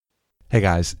Hey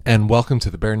guys, and welcome to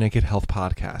the Bare Naked Health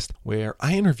Podcast, where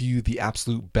I interview the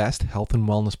absolute best health and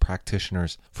wellness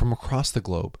practitioners from across the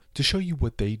globe to show you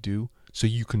what they do so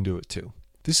you can do it too.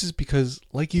 This is because,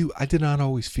 like you, I did not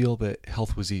always feel that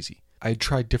health was easy. I had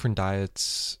tried different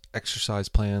diets, exercise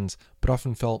plans, but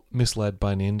often felt misled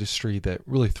by an industry that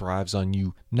really thrives on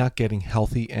you not getting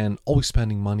healthy and always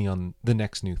spending money on the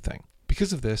next new thing.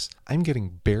 Because of this, I'm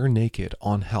getting bare naked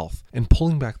on health and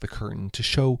pulling back the curtain to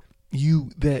show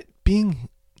you that being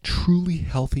truly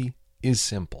healthy is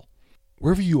simple.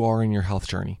 Wherever you are in your health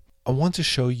journey, I want to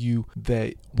show you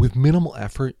that with minimal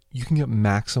effort, you can get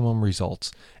maximum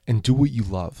results and do what you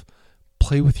love.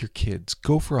 Play with your kids,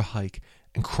 go for a hike,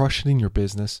 and crush it in your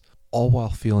business, all while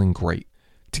feeling great.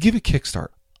 To give a kickstart,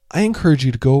 I encourage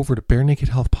you to go over to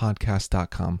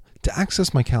barenakedhealthpodcast.com to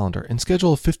access my calendar and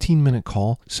schedule a 15-minute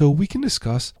call so we can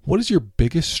discuss what is your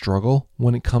biggest struggle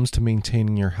when it comes to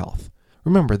maintaining your health.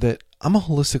 Remember that I'm a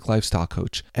holistic lifestyle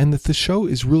coach and that the show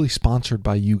is really sponsored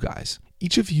by you guys.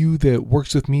 Each of you that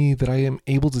works with me that I am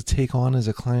able to take on as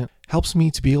a client helps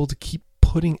me to be able to keep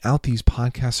putting out these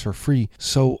podcasts for free.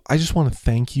 So I just want to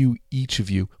thank you, each of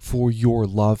you, for your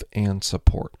love and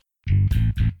support.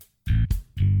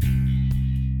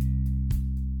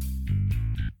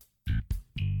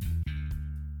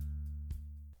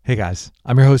 Hey guys,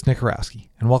 I'm your host Nick Horowski,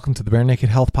 and welcome to the Bare Naked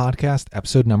Health Podcast,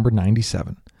 episode number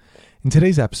 97. In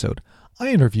today's episode, I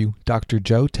interview Dr.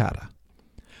 Joe Tata.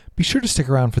 Be sure to stick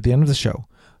around for the end of the show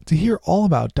to hear all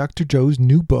about Dr. Joe's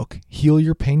new book, Heal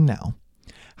Your Pain Now,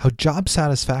 how job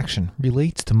satisfaction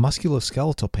relates to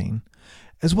musculoskeletal pain,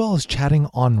 as well as chatting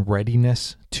on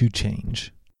readiness to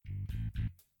change.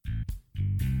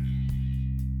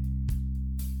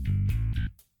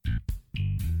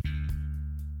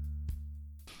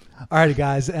 Alrighty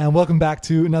guys, and welcome back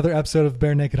to another episode of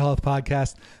Bare Naked Health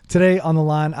Podcast. Today on the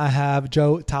line, I have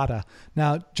Joe Tata.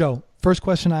 Now, Joe, first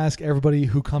question I ask everybody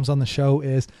who comes on the show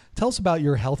is, tell us about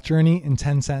your health journey in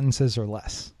 10 sentences or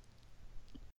less.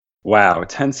 Wow,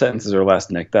 10 sentences or less,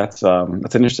 Nick. That's an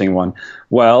interesting one.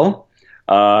 Well,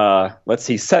 let's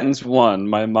see. Sentence one,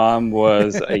 my mom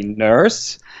was a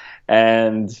nurse,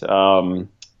 and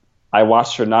I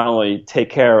watched her not only take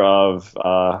care of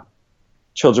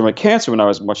children with cancer when I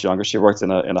was much younger. She worked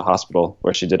in a hospital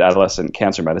where she did adolescent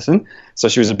cancer medicine. So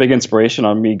she was a big inspiration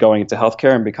on me going into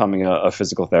healthcare and becoming a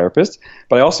physical therapist.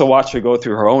 But I also watched her go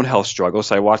through her own health struggles.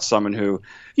 So I watched someone who,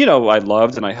 I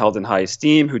loved and I held in high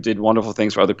esteem, who did wonderful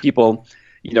things for other people,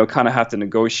 kind of have to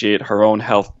negotiate her own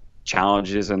health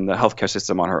challenges and the healthcare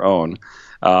system on her own.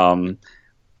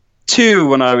 Two,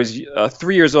 when I was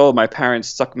 3 years old, my parents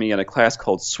stuck me in a class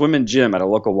called Swim and Gym at a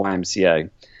local YMCA,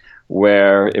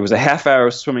 where it was a half hour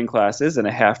of swimming classes and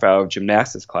a half hour of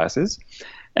gymnastics classes.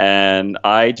 And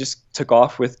I just took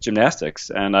off with gymnastics.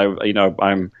 And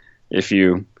if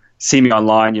you see me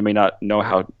online, you may not know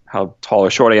how tall or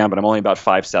short I am, but I'm only about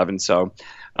 5'7". So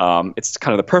it's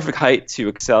kind of the perfect height to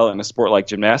excel in a sport like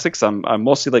gymnastics. I'm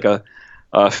mostly like a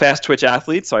fast twitch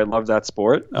athlete, so I love that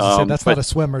sport. That's not a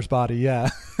swimmer's body,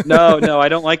 yeah. No, I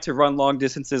don't like to run long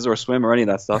distances or swim or any of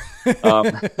that stuff.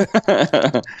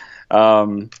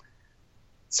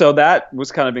 So that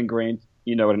was kind of ingrained,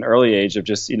 at an early age of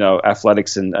just,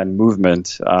 athletics and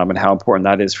movement and how important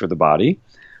that is for the body.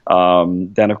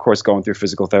 Then, of course, going through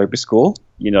physical therapy school,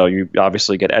 you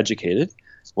obviously get educated.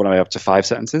 What am I up to, 5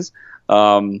 sentences?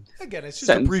 Again, it's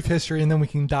just a brief history, and then we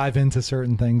can dive into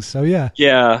certain things. So, yeah.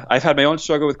 Yeah, I've had my own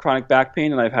struggle with chronic back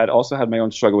pain, and I've also had my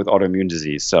own struggle with autoimmune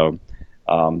disease. So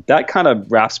that kind of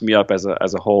wraps me up as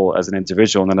a whole, as an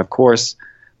individual. And then, of course,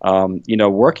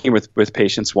 working with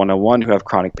patients one-on-one who have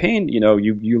chronic pain,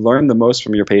 you learn the most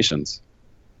from your patients.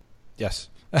 Yes,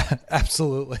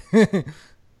 absolutely.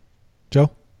 Joe?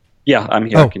 Yeah, I'm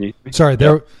here. Oh, can you? Sorry,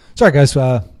 sorry guys,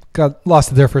 got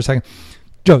lost there for a second.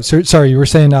 Joe, sorry, you were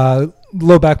saying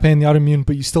low back pain, the autoimmune,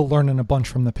 but you still learning a bunch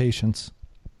from the patients.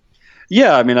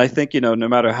 Yeah, I mean, I think, no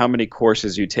matter how many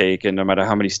courses you take and no matter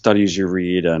how many studies you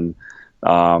read and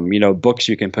books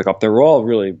you can pick up, they're all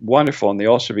really wonderful, and they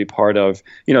all should be part of,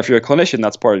 if you're a clinician,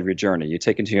 that's part of your journey. You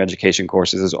take into your education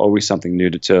courses, there's always something new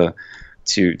to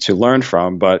learn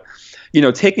from. But,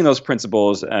 taking those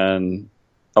principles and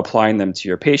applying them to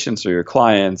your patients or your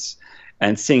clients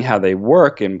and seeing how they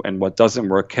work and what doesn't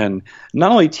work can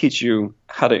not only teach you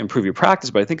how to improve your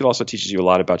practice, but I think it also teaches you a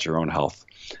lot about your own health.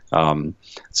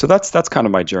 So that's kind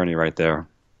of my journey right there.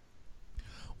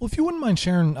 Well, if you wouldn't mind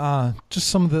sharing just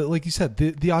some of the, like you said,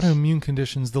 the autoimmune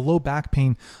conditions, the low back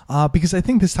pain, because I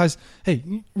think this ties, hey,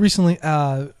 you recently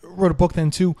wrote a book then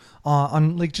too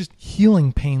on like just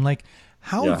healing pain. Like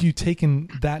how have you taken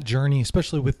that journey,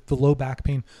 especially with the low back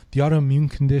pain, the autoimmune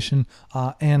condition,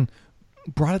 and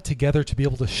brought it together to be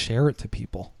able to share it to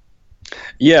people?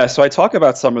 Yeah, so I talk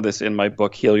about some of this in my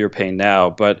book, Heal Your Pain Now.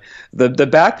 But the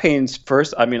back pains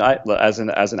first. I mean, I as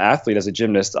an athlete, as a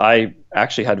gymnast, I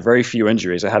actually had very few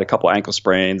injuries. I had a couple ankle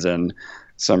sprains and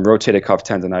some rotator cuff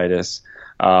tendonitis.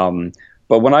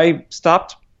 But when I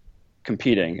stopped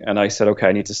competing and I said, okay,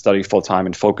 I need to study full time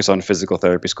and focus on physical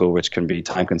therapy school, which can be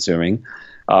time consuming.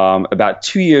 About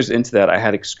 2 years into that, I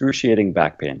had excruciating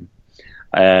back pain.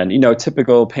 And,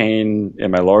 typical pain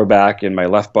in my lower back, in my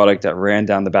left buttock that ran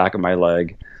down the back of my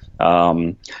leg.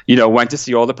 Went to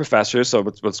see all the professors. So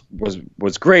what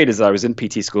was great is I was in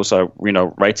PT school. So,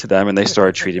 right to them and they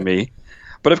started treating me.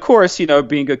 But of course,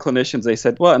 being good clinicians, they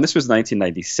said, well, and this was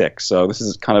 1996. So this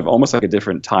is kind of almost like a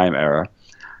different time era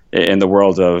in the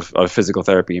world of physical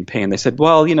therapy and pain. They said,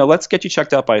 well, let's get you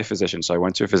checked out by a physician. So I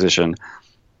went to a physician,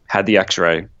 had the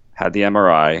x-ray, had the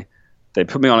MRI. They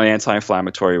put me on an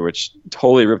anti-inflammatory, which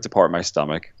totally ripped apart my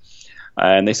stomach.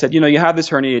 And they said, you have this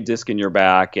herniated disc in your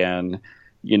back and,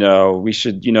 we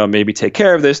should, maybe take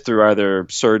care of this through either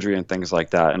surgery and things like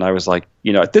that. And I was like,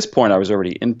 at this point I was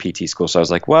already in PT school. So I was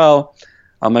like, well,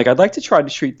 I'd like to try to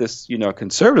treat this,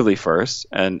 conservatively first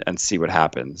and see what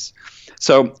happens.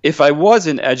 So if I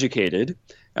wasn't educated,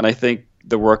 and I think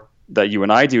the work that you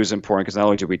and I do is important because not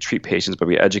only do we treat patients, but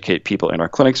we educate people in our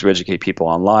clinics, we educate people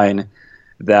online,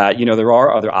 that there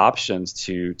are other options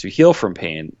to heal from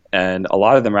pain, and a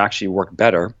lot of them actually work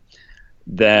better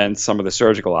than some of the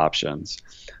surgical options.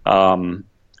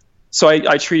 So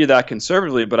I treated that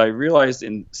conservatively, but I realized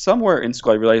somewhere in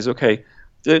school, I realized, okay,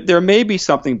 there may be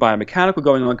something biomechanical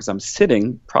going on because I'm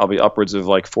sitting probably upwards of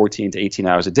like 14 to 18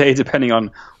 hours a day, depending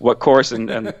on what course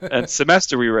and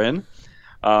semester we were in.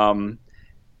 But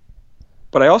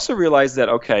I also realized that,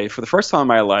 okay, for the first time in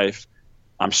my life,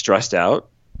 I'm stressed out.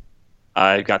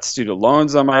 I've got student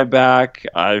loans on my back.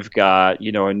 I've got,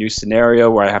 a new scenario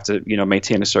where I have to,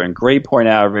 maintain a certain grade point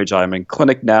average. I'm in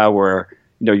clinic now where,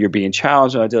 you're being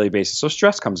challenged on a daily basis. So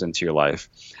stress comes into your life.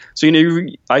 So,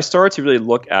 I started to really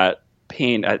look at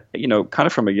pain at, kind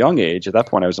of from a young age. At that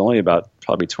point, I was only about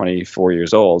probably 24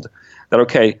 years old. That,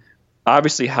 okay,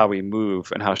 obviously how we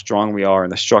move and how strong we are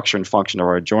and the structure and function of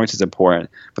our joints is important.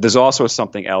 But there's also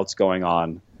something else going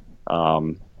on,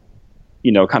 kind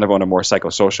of on a more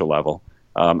psychosocial level.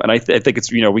 And I think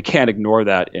it's, we can't ignore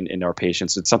that in our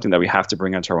patients. It's something that we have to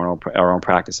bring into our own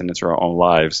practice and into our own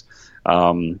lives.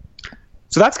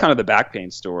 So that's kind of the back pain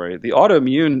story. The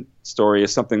autoimmune story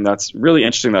is something that's really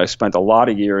interesting that I spent a lot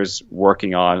of years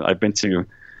working on. I've been to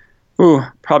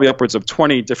probably upwards of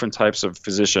 20 different types of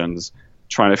physicians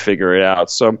trying to figure it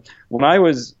out. So when I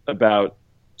was about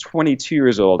 22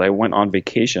 years old, I went on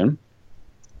vacation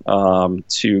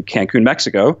to Cancun,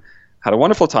 Mexico. Had a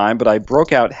wonderful time, but I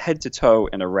broke out head to toe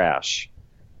in a rash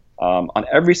on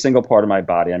every single part of my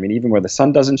body. I mean, even where the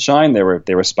sun doesn't shine, there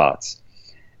were spots.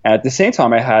 And at the same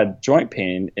time, I had joint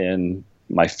pain in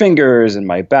my fingers and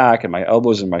my back and my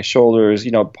elbows and my shoulders,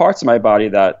 parts of my body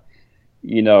that,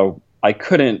 I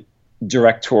couldn't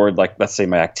direct toward, like, let's say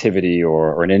my activity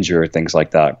or an injury or things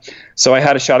like that. So I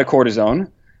had a shot of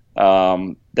cortisone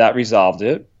that resolved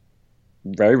it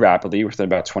very rapidly within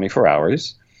about 24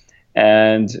 hours.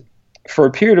 And for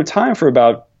a period of time, for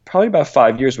probably about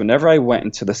 5 years, whenever I went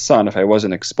into the sun, if I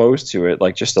wasn't exposed to it,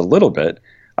 like just a little bit,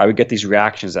 I would get these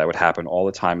reactions that would happen all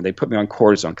the time. And they put me on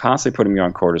cortisone, constantly putting me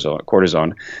on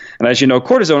cortisone. And as you know,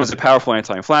 cortisone is a powerful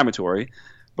anti-inflammatory,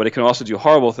 but it can also do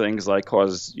horrible things like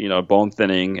cause, bone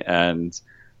thinning and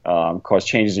cause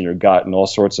changes in your gut and all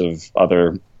sorts of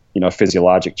other,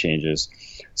 physiologic changes.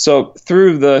 So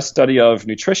through the study of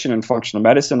nutrition and functional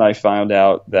medicine, I found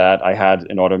out that I had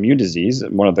an autoimmune disease,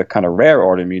 one of the kind of rare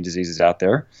autoimmune diseases out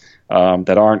there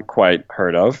that aren't quite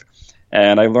heard of.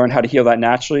 And I learned how to heal that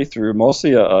naturally through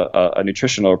mostly a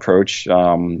nutritional approach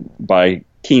by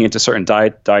keying into certain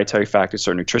dietary factors,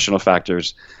 certain nutritional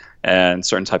factors, and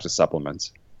certain types of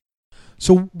supplements.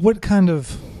 So what kind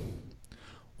of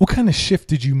shift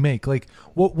did you make? Like,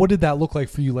 what did that look like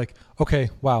for you? Like, okay,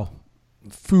 wow,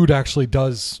 food actually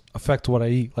does affect what I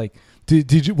eat. Like,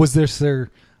 was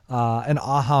there an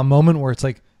aha moment where it's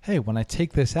like, hey, when I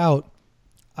take this out,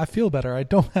 I feel better. I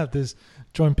don't have this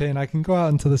joint pain. I can go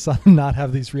out into the sun and not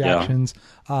have these reactions.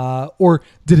 Yeah. Or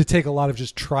did it take a lot of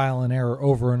just trial and error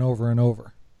over and over and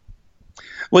over?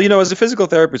 Well, as a physical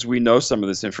therapist, we know some of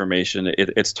this information.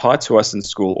 It's taught to us in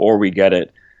school, or we get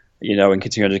it, in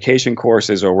continuing education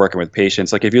courses or working with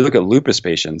patients. Like if you look at lupus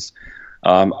patients,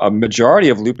 a majority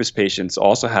of lupus patients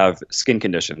also have skin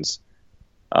conditions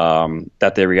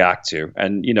that they react to.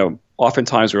 And,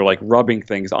 oftentimes we're like rubbing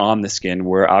things on the skin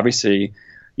where obviously,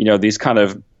 these kind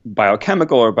of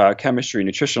biochemical or biochemistry,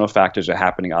 nutritional factors are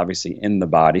happening obviously in the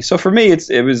body. So for me,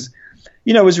 it was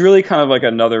it was really kind of like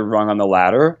another rung on the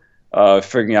ladder,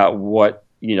 figuring out what,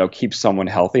 keeps someone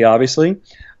healthy, obviously.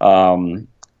 We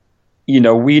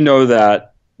know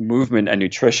that movement and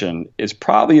nutrition is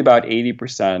probably about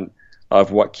 80%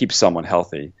 of what keeps someone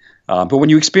healthy. But when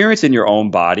you experience it in your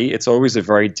own body, it's always a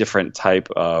very different type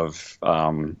of,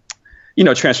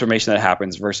 transformation that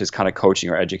happens versus kind of coaching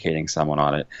or educating someone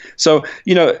on it. So,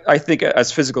 I think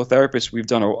as physical therapists, we've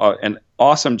done an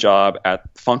awesome job at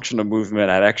functional movement,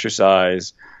 at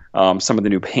exercise, some of the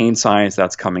new pain science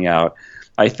that's coming out.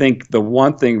 I think the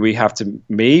one thing we have to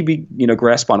maybe,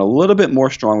 grasp on a little bit more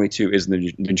strongly too is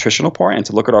the nutritional part, and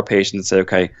to look at our patients and say,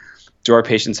 okay, do our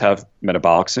patients have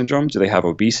metabolic syndrome? Do they have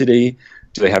obesity?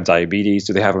 Do they have diabetes?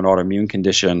 Do they have an autoimmune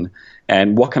condition?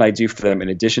 And what can I do for them in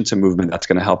addition to movement that's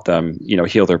going to help them,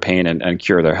 heal their pain and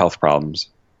cure their health problems?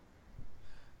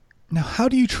 Now, how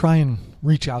do you try and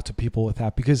reach out to people with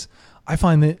that? Because I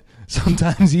find that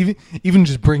sometimes even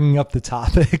just bringing up the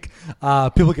topic,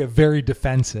 people get very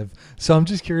defensive. So I'm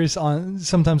just curious on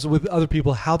sometimes with other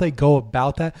people, how they go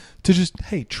about that to just,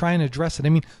 hey, try and address it. I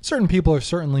mean, certain people are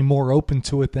certainly more open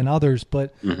to it than others,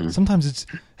 but sometimes it's,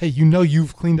 hey,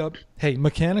 you've cleaned up. Hey,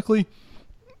 mechanically,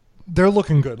 they're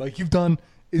looking good. Like you've done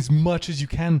as much as you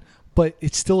can, but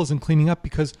it still isn't cleaning up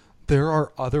because there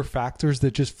are other factors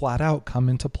that just flat out come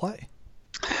into play.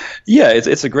 Yeah,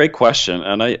 it's a great question,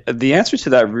 and the answer to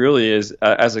that really is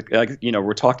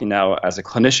we're talking now as a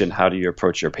clinician, how do you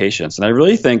approach your patients? And I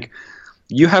really think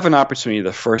you have an opportunity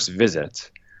the first visit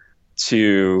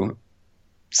to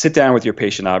sit down with your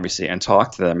patient, obviously, and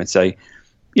talk to them and say,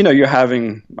 you're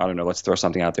having, I don't know, let's throw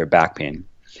something out there, back pain.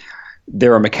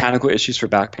 There are mechanical issues for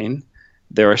back pain.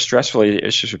 There are stress-related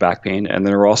issues for back pain, and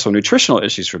there are also nutritional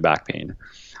issues for back pain.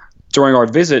 During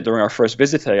our first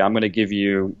visit today, I'm going to give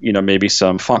you, maybe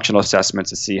some functional assessments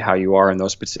to see how you are in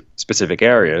those specific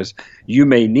areas. You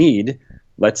may need,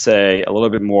 let's say, a little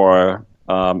bit more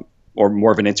or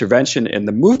more of an intervention in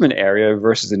the movement area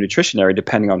versus the nutrition area,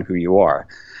 depending on who you are.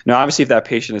 Now, obviously, if that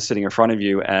patient is sitting in front of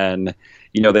you and,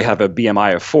 they have a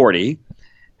BMI of 40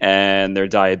 and they're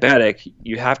diabetic,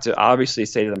 you have to obviously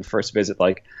say to them first visit,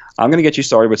 like, I'm going to get you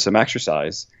started with some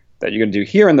exercise that you're going to do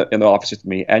here in the office with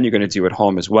me, and you're going to do at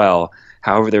home as well.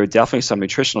 However, there are definitely some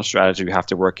nutritional strategies you have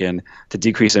to work in to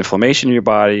decrease inflammation in your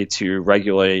body, to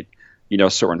regulate,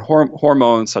 certain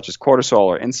hormones such as cortisol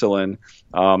or insulin.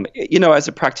 As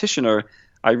a practitioner,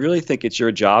 I really think it's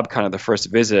your job, kind of the first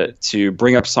visit, to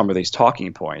bring up some of these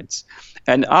talking points.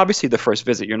 And obviously, the first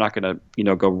visit, you're not going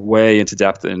to, go way into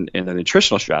depth in the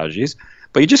nutritional strategies,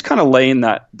 but you just kind of lay in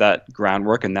that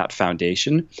groundwork and that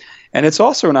foundation. And it's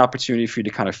also an opportunity for you to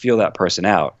kind of feel that person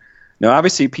out. Now,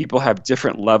 obviously, people have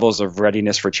different levels of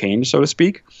readiness for change, so to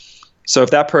speak. So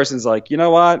if that person's like, you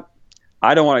know what,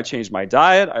 I don't want to change my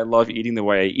diet. I love eating the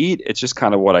way I eat. It's just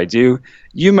kind of what I do.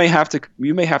 You may have to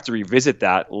revisit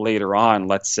that later on,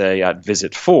 let's say at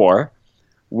visit 4,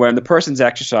 when the person's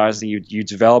exercising, you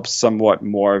develop somewhat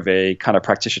more of a kind of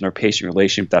practitioner-patient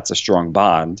relationship that's a strong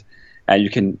bond, and you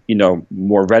can,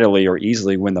 more readily or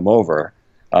easily win them over.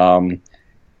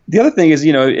 The other thing is,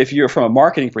 if you're from a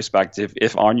marketing perspective,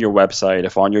 if on your website,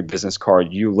 if on your business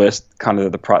card, you list kind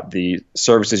of the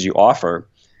services you offer,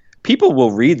 people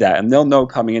will read that and they'll know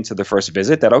coming into the first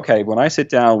visit that, okay, when I sit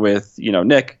down with,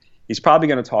 Nick, he's probably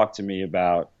going to talk to me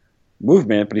about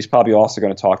movement, but he's probably also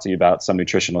going to talk to you about some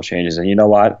nutritional changes. And you know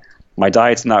what? My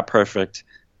diet's not perfect,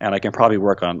 and I can probably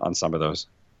work on some of those.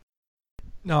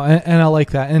 No, and I like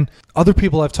that. And other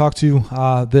people I've talked to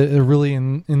that are really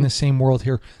in the same world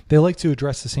here, they like to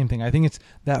address the same thing. I think it's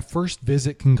that first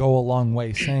visit can go a long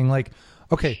way, saying like,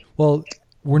 okay, well,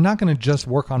 we're not going to just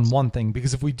work on one thing,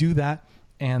 because if we do that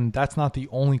and that's not the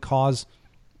only cause,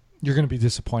 you're going to be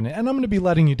disappointed. And I'm going to be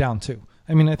letting you down too.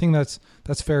 I mean, I think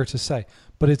that's fair to say.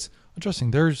 But it's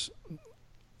interesting. It's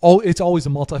always a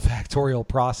multifactorial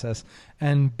process,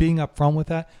 and being upfront with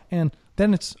that. And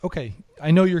then it's, okay, I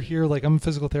know you're here, like I'm a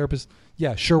physical therapist.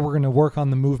 Yeah, sure, we're going to work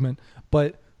on the movement.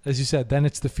 But as you said, then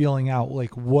it's the feeling out,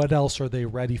 like what else are they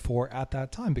ready for at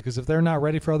that time? Because if they're not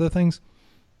ready for other things,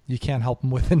 you can't help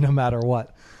them with it no matter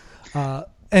what.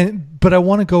 But I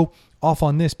want to go off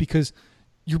on this because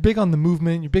you're big on the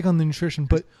movement, you're big on the nutrition,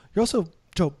 but you're also,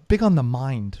 Joe, big on the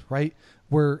mind, right?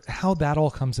 Where how that all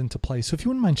comes into play. So if you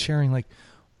wouldn't mind sharing, like,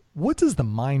 what does the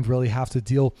mind really have to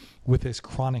deal with this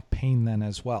chronic pain then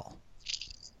as well?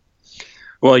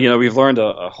 Well, we've learned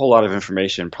a whole lot of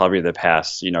information probably the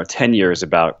past, 10 years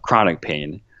about chronic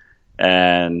pain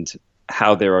and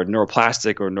how there are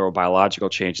neuroplastic or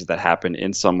neurobiological changes that happen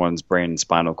in someone's brain and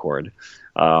spinal cord.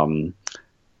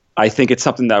 I think it's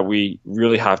something that we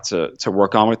really have to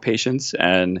work on with patients.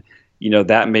 And,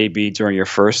 that may be during your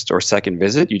first or second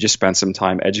visit. You just spend some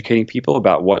time educating people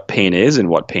about what pain is and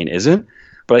what pain isn't.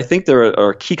 But I think there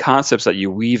are key concepts that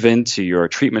you weave into your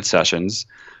treatment sessions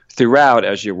throughout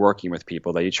as you're working with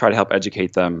people, that you try to help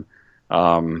educate them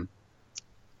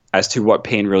as to what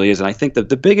pain really is. And I think that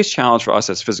the biggest challenge for us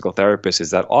as physical therapists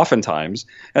is that oftentimes,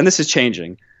 and this is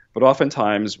changing, but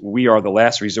oftentimes we are the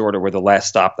last resort, or we're the last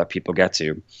stop that people get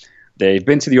to. They've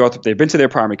been to their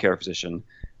primary care physician,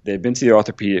 they've been to the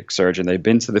orthopedic surgeon, they've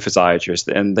been to the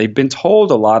physiatrist, and they've been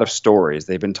told a lot of stories.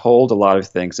 They've been told a lot of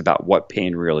things about what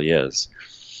pain really is.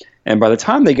 And by the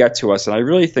time they get to us, and I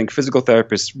really think physical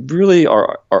therapists really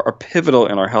are pivotal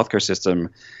in our healthcare system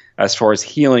as far as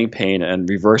healing pain and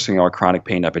reversing our chronic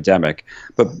pain epidemic.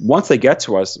 But once they get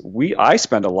to us, I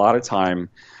spend a lot of time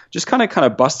just kind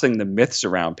of busting the myths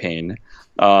around pain,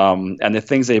 and the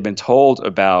things they've been told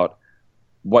about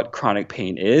what chronic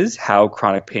pain is, how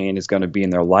chronic pain is going to be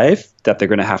in their life, that they're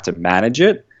going to have to manage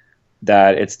it,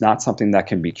 that it's not something that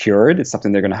can be cured, it's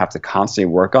something they're going to have to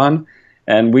constantly work on.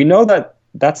 And we know that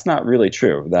that's not really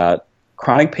true, that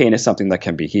chronic pain is something that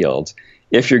can be healed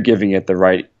if you're giving it the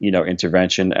right,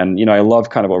 intervention. And, I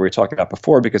love kind of what we were talking about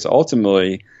before, because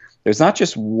ultimately there's not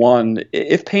just one.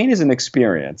 If pain is an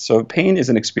experience, so pain is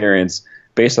an experience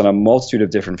based on a multitude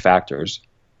of different factors,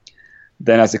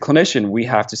 then as a clinician, we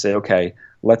have to say, okay,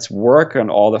 let's work on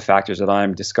all the factors that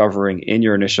I'm discovering in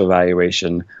your initial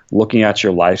evaluation, looking at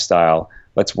your lifestyle.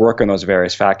 Let's work on those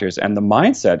various factors. And the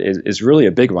mindset is really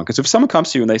a big one. Because if someone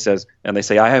comes to you and they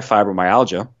say, I have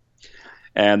fibromyalgia,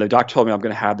 and the doctor told me I'm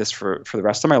going to have this for the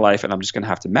rest of my life, and I'm just going to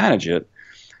have to manage it,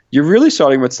 you're really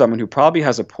starting with someone who probably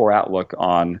has a poor outlook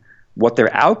on what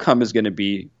their outcome is going to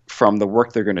be from the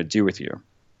work they're going to do with you.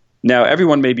 Now,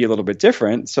 everyone may be a little bit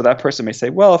different, so that person may say,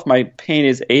 well, if my pain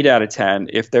is 8 out of 10,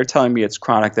 if they're telling me it's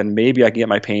chronic, then maybe I can get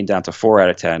my pain down to 4 out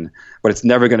of 10, but it's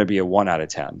never going to be a 1 out of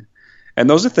 10. And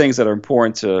those are things that are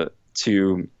important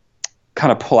to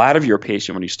kind of pull out of your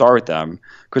patient when you start with them,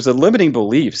 because the limiting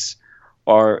beliefs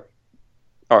are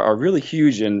really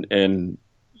huge in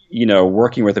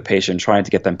working with a patient, trying to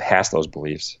get them past those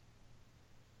beliefs.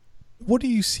 What do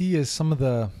you see as some of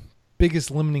the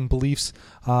biggest limiting beliefs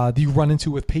that you run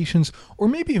into with patients, or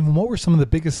maybe even what were some of the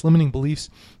biggest limiting beliefs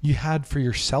you had for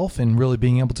yourself in really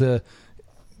being able to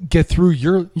get through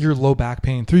your low back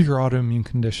pain, through your autoimmune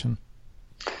condition?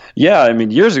 Yeah, I mean,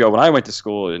 years ago when I went to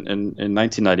school in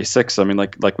 1996, I mean,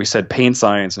 like we said, pain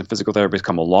science and physical therapy has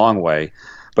come a long way.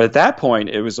 But at that point,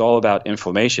 it was all about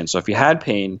inflammation. So if you had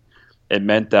pain, it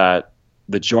meant that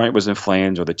the joint was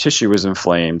inflamed or the tissue was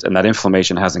inflamed, and that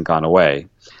inflammation hasn't gone away.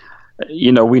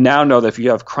 We now know that if you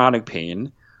have chronic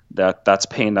pain, that's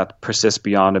pain that persists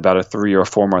beyond about a 3 or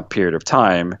 4 month period of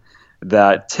time,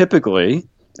 that typically,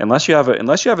 unless you have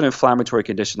an inflammatory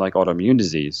condition like autoimmune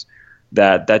disease,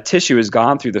 that tissue has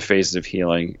gone through the phases of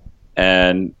healing,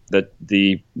 and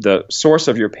the source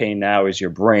of your pain now is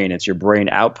your brain. It's your brain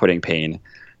outputting pain,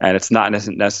 and it's not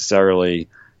necessarily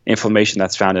inflammation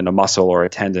that's found in a muscle or a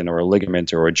tendon or a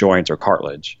ligament or a joint or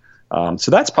cartilage.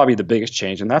 So that's probably the biggest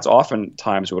change, and that's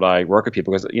oftentimes what I work with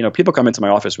people, because people come into my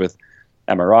office with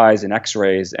MRIs and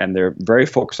X-rays, and they're very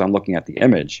focused on looking at the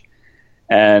image.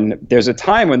 And there's a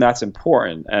time when that's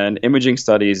important, and imaging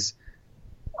studies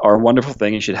are a wonderful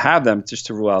thing. You should have them just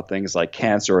to rule out things like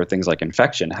cancer or things like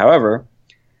infection. However,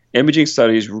 imaging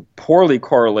studies poorly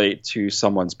correlate to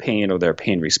someone's pain or their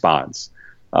pain response.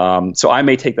 So I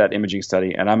may take that imaging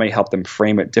study and I may help them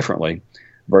frame it differently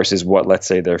versus what, let's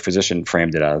say, their physician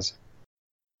framed it as.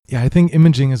 Yeah, I think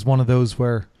imaging is one of those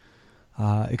where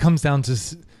it comes down to,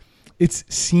 it's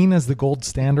seen as the gold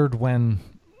standard when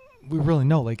we really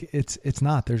know, like, it's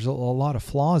not. There's a lot of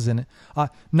flaws in it.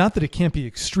 Not that it can't be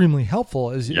extremely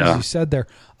helpful, as you said there,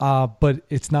 but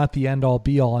it's not the end all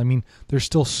be all. I mean, there's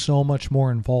still so much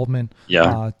more involvement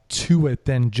to it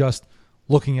than just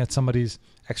looking at somebody's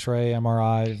X-ray,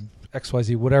 MRI,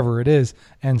 XYZ, whatever it is,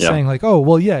 and saying like, oh,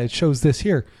 well, yeah, it shows this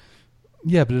here.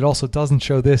 Yeah, but it also doesn't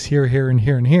show this here, here, and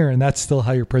here, and here, and that's still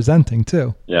how you're presenting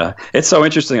too. Yeah, it's so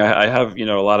interesting. I have a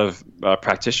lot of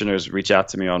practitioners reach out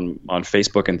to me on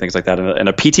Facebook and things like that, and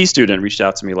a PT student reached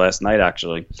out to me last night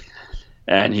actually,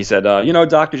 and he said,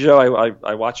 Dr. Joe,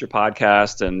 I watch your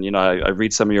podcast, and I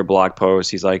read some of your blog posts.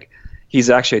 He's like, he's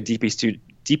actually a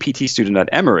DPT student at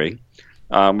Emory,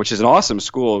 which is an awesome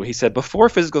school. He said, before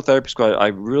physical therapy school, I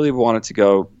really wanted to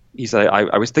go. He said,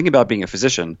 I was thinking about being a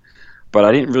physician, but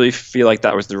I didn't really feel like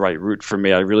that was the right route for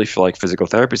me. I really feel like physical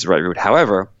therapy is the right route.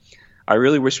 However, I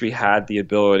really wish we had the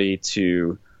ability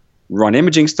to run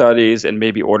imaging studies and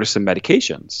maybe order some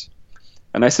medications.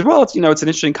 And I said, well, it's an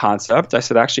interesting concept. I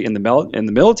said, actually, in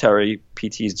the military,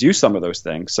 PTs do some of those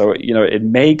things. So, it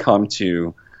may come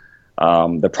to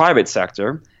the private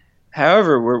sector.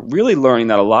 However, we're really learning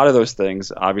that a lot of those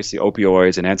things, obviously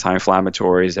opioids and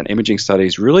anti-inflammatories and imaging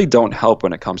studies, really don't help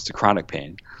when it comes to chronic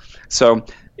pain. So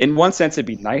in one sense, it'd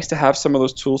be nice to have some of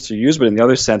those tools to use, but in the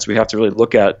other sense, we have to really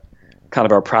look at kind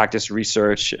of our practice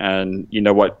research and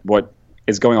what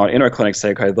is going on in our clinic,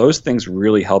 say, okay, those things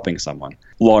really helping someone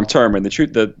long term. And the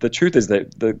truth is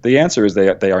that the answer is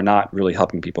they are not really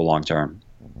helping people long term.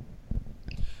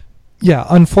 Yeah,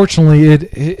 unfortunately,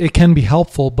 it can be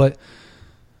helpful, but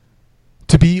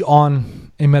to be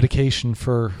on a medication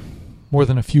for more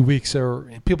than a few weeks,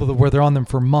 or people where they're on them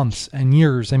for months and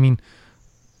years, I mean,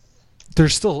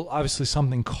 there's still obviously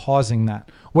something causing that.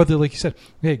 Whether, like you said,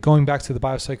 going back to the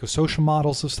biopsychosocial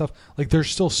models of stuff, like there's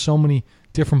still so many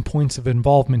different points of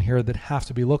involvement here that have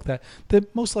to be looked at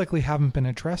that most likely haven't been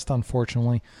addressed,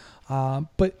 unfortunately.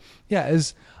 But yeah,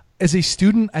 as a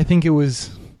student, I think it was,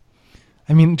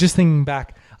 I mean, just thinking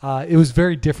back, it was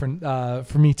very different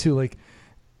for me too. Like,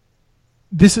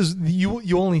 this is,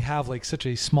 you only have like such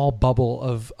a small bubble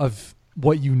of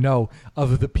what you know,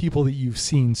 of the people that you've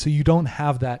seen. So you don't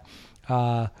have that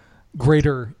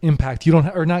greater impact. You don't,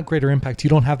 or not greater impact. You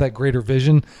don't have that greater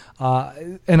vision.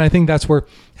 And I think that's where,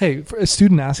 hey, for a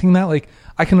student asking that, like,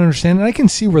 I can understand and I can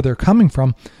see where they're coming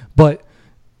from, but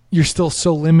you're still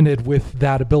so limited with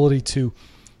that ability to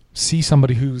see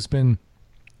somebody who's been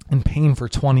in pain for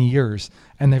 20 years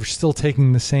and they're still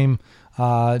taking the same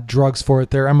drugs for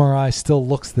it. Their MRI still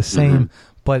looks the same,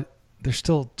 but they're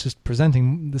still just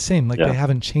presenting the same. Like they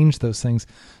haven't changed those things.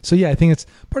 So yeah, I think it's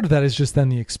part of that is just then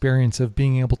the experience of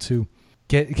being able to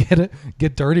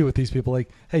get dirty with these people. Like,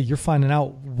 hey, you're finding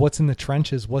out what's in the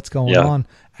trenches, what's going on.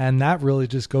 And that really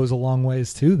just goes a long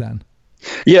ways too then.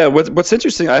 Yeah. What's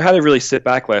interesting, I had to really sit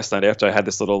back last night after I had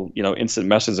this little, instant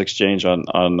message exchange on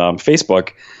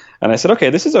Facebook. And I said, okay,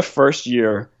 this is a first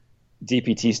year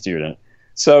DPT student.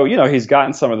 So, he's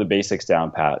gotten some of the basics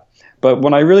down pat. But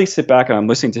when I really sit back and I'm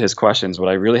listening to his questions, what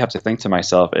I really have to think to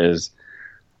myself is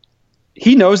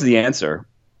he knows the answer,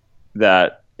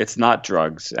 that it's not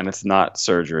drugs and it's not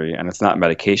surgery and it's not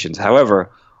medications.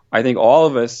 However, I think all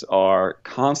of us are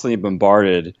constantly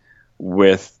bombarded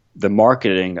with the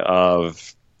marketing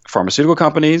of pharmaceutical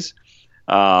companies,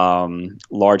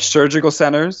 large surgical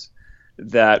centers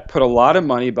that put a lot of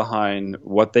money behind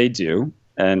what they do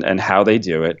and how they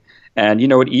do it. And,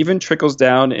 it even trickles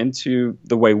down into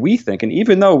the way we think. And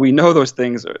even though we know those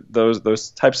things,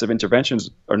 those types of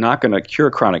interventions are not going to cure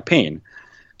chronic pain,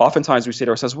 oftentimes we say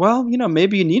to ourselves, well,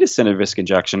 maybe you need a Synagis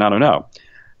injection. I don't know.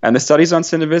 And the studies on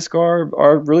Synagis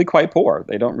are really quite poor.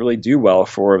 They don't really do well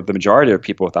for the majority of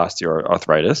people with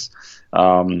osteoarthritis.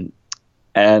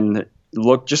 And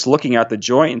looking at the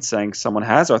joint and saying someone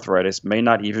has arthritis may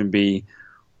not even be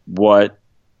what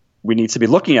we need to be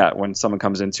looking at when someone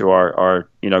comes into our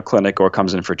clinic or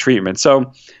comes in for treatment.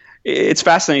 So it's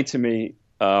fascinating to me.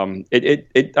 I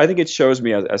think it shows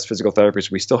me as physical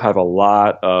therapists, we still have a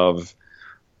lot of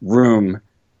room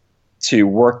to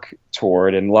work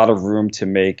toward and a lot of room to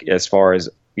make as far as,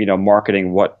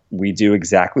 marketing what we do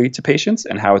exactly to patients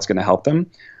and how it's going to help them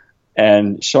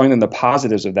and showing them the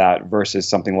positives of that versus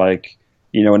something like,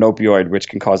 an opioid, which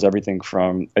can cause everything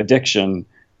from addiction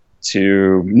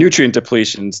to nutrient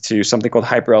depletions to something called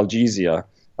hyperalgesia.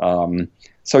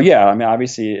 So yeah, I mean,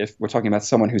 obviously, if we're talking about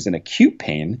someone who's in acute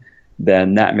pain,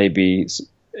 then that may be,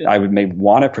 I may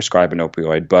want to prescribe an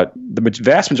opioid, but the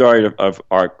vast majority of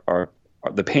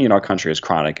the pain in our country is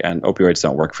chronic, and opioids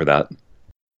don't work for that.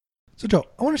 So Joe,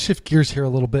 I want to shift gears here a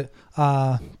little bit,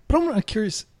 but I'm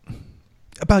curious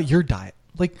about your diet.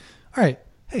 Like, all right,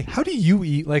 hey, how do you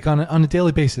eat, like on a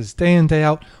daily basis, day in, day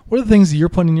out? What are the things that you're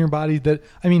putting in your body that,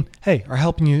 I mean, hey, are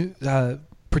helping you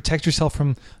protect yourself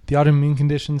from the autoimmune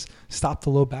conditions, stop the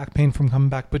low back pain from coming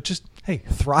back, but just, hey,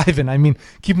 thriving. I mean,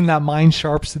 keeping that mind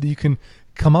sharp so that you can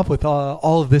come up with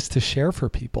all of this to share for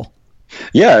people.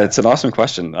 Yeah, it's an awesome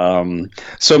question.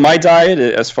 So my diet,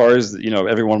 as far as,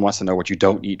 everyone wants to know what you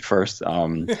don't eat first.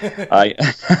 I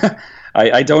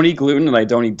don't eat gluten and I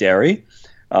don't eat dairy.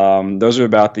 Those are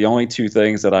about the only two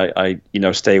things that I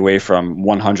stay away from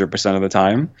 100% of the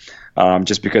time,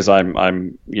 just because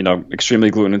I'm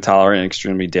extremely gluten intolerant and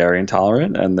extremely dairy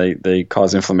intolerant, and they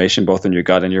cause inflammation both in your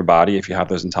gut and your body if you have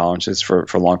those intolerances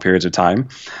for long periods of time.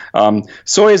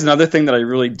 Soy is another thing that I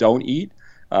really don't eat.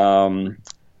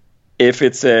 If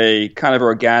it's a kind of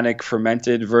organic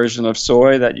fermented version of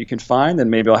soy that you can find,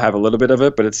 then maybe I'll have a little bit of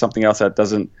it, but it's something else that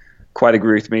doesn't quite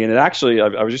agree with me. And it actually,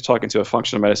 I was just talking to a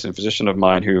functional medicine physician of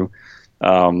mine who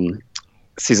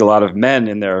sees a lot of men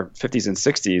in their 50s and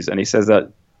 60s, and he says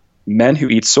that men who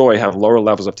eat soy have lower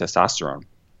levels of testosterone.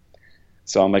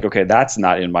 So I'm like, okay, that's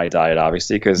not in my diet,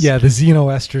 obviously, because Yeah, the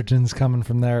xenoestrogens coming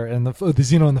from there, and the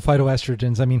xeno and the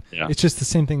phytoestrogens. I mean, Yeah. it's just the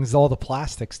same thing as all the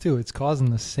plastics too. It's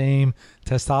causing the same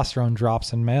testosterone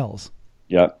drops in males.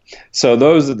 yeah. So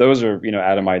those are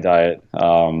out of my diet.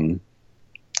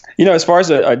 As far as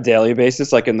a daily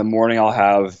basis, like in the morning, I'll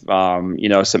have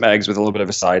some eggs with a little bit of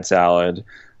a side salad,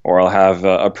 or I'll have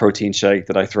a protein shake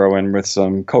that I throw in with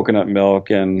some coconut milk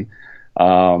and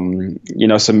some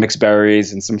mixed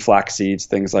berries and some flax seeds,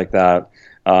 things like that.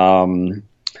 I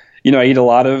eat a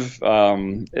lot of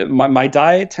my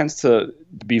diet tends to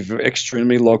be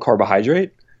extremely low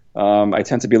carbohydrate. I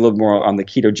tend to be a little more on the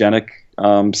ketogenic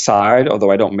side,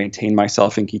 although I don't maintain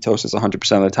myself in ketosis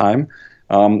 100% of the time.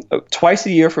 Twice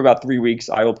a year for about 3 weeks,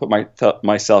 I will put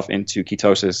myself into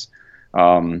ketosis,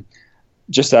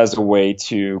 just as a way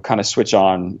to kind of switch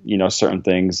on, certain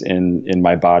things in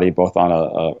my body, both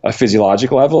on a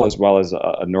physiological level as well as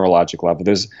a neurologic level.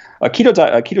 There's a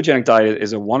ketogenic diet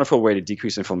is a wonderful way to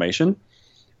decrease inflammation,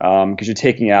 because you're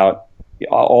taking out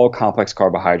all complex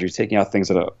carbohydrates, taking out things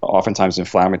that are oftentimes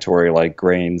inflammatory, like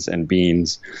grains and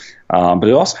beans. But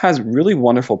it also has really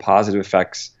wonderful positive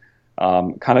effects,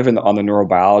 kind of on the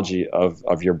neurobiology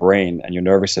of your brain and your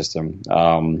nervous system.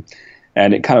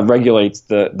 And it kind of regulates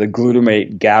the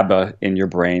glutamate GABA in your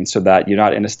brain so that you're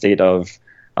not in a state of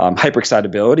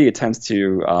hyperexcitability. It tends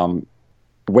to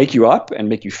wake you up and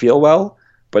make you feel well,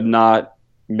 but not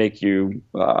make you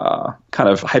kind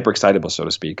of hyperexcitable, so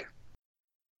to speak.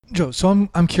 Joe, so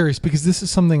I'm curious, because this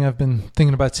is something I've been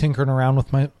thinking about tinkering around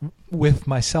with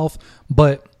myself,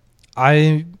 but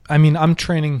I mean, I'm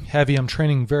training heavy. I'm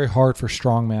training very hard for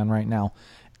strongman right now.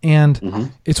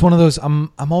 And it's one of those,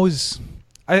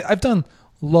 I've done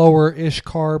lower-ish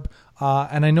carb,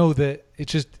 and I know that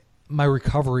it's just my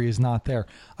recovery is not there.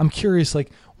 I'm curious,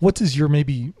 like, what does your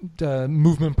maybe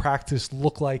movement practice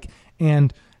look like,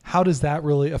 and how does that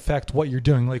really affect what you're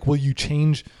doing? Like, will you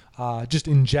change just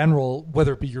in general,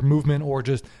 whether it be your movement or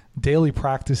just daily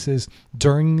practices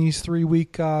during these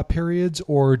 3-week periods,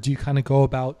 or do you kind of go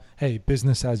about, hey,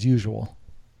 business as usual?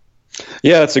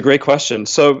 Yeah, that's a great question.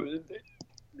 So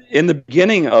in the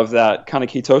beginning of that kind of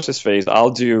ketosis phase,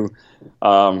 I'll do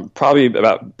probably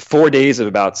about 4 days of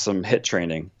about some HIIT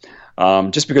training,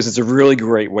 just because it's a really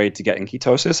great way to get in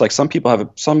ketosis. Like some people have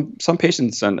some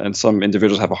patients and some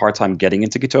individuals have a hard time getting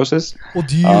into ketosis. Well,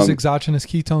 do you use exogenous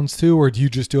ketones too, or do you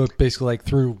just do it basically like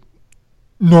through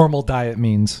normal diet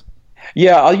means?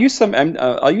 Yeah, I'll use some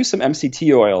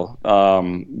MCT oil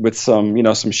with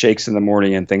some shakes in the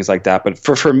morning and things like that. But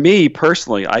for me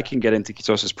personally, I can get into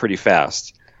ketosis pretty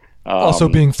fast. Also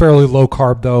being fairly low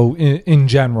carb though in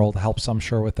general helps, I'm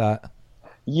sure, with that.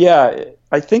 Yeah,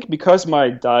 I think because my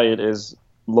diet is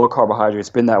low carbohydrate,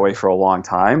 it's been that way for a long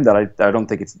time, that I don't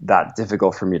think it's that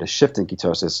difficult for me to shift in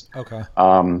ketosis. Okay.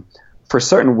 For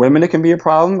certain women, it can be a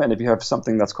problem, and if you have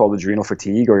something that's called adrenal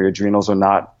fatigue, or your adrenals are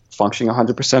not functioning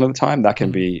 100% of the time, that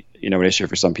can be an issue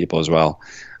for some people as well.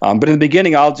 But in the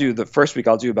beginning, the first week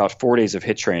I'll do about 4 days of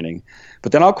HIIT training,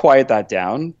 but then I'll quiet that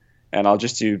down and I'll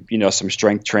just do some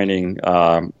strength training,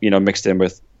 mixed in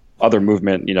with other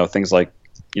movement, things like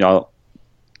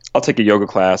I'll take a yoga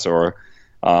class or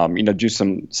do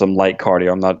some light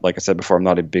cardio. I'm not, like I said before, I'm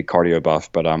not a big cardio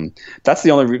buff, but that's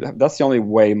the only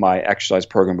way my exercise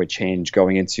program would change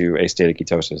going into a state of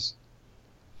ketosis.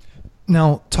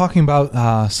 Now, talking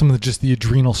about some of the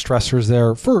adrenal stressors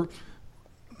there,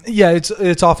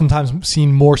 it's oftentimes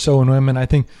seen more so in women. I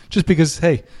think just because,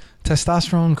 hey,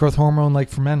 testosterone, growth hormone, like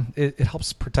for men, it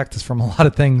helps protect us from a lot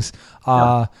of things.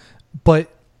 But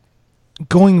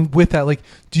going with that, like,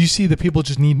 do you see that people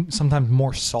just need sometimes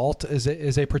more salt as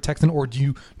a protectant, or do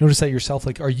you notice that yourself?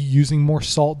 Like, are you using more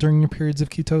salt during your periods of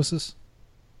ketosis?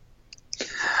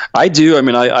 I do. I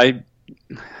mean,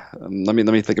 let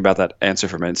me think about that answer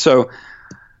for a minute. So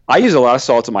I use a lot of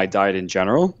salt in my diet in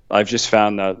general. I've just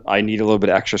found that I need a little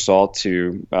bit of extra salt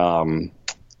to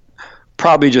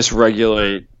probably just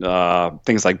regulate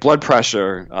things like blood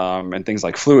pressure and things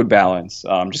like fluid balance.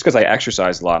 Just because I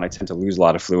exercise a lot and I tend to lose a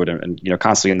lot of fluid and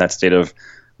constantly in that state of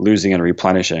losing and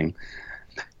replenishing.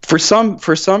 For some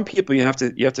people, you have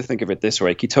to think of it this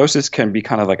way: ketosis can be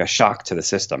kind of like a shock to the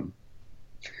system.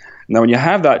 Now, when you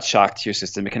have that shock to your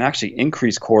system, it can actually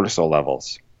increase cortisol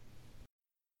levels.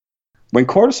 When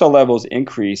cortisol levels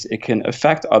increase, it can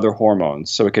affect other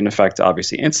hormones. So it can affect,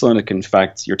 obviously, insulin. It can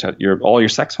affect all your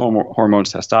sex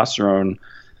hormones, testosterone,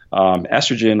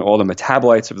 estrogen, all the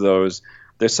metabolites of those.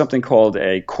 There's something called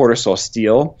a cortisol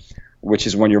steal, which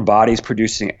is when your body's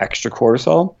producing extra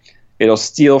cortisol, it'll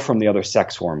steal from the other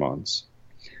sex hormones.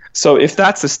 So if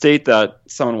that's the state that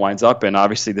someone winds up in,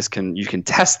 obviously you can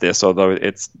test this, although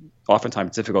it's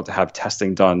oftentimes difficult to have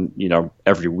testing done,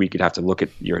 every week. You'd have to look at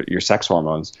your sex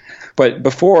hormones. But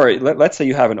before, let's say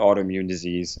you have an autoimmune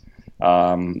disease,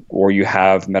 or you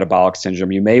have metabolic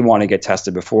syndrome, you may want to get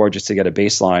tested before, just to get a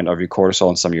baseline of your cortisol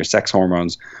and some of your sex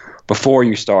hormones before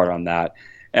you start on that.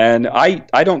 And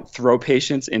I don't throw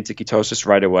patients into ketosis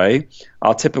right away.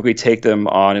 I'll typically take them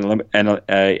on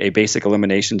a basic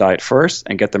elimination diet first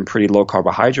and get them pretty low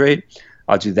carbohydrate.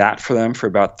 I'll do that for them for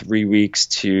about 3 weeks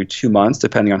to 2 months,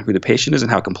 depending on who the patient is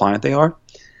and how compliant they are.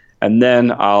 And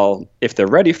then if they're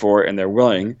ready for it and they're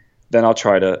willing, then I'll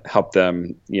try to help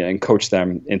them, and coach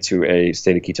them into a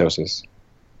state of ketosis.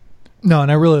 No, and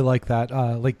I really like that.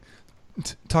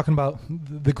 Talking about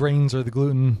the grains or the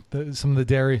gluten, some of the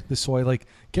dairy, the soy,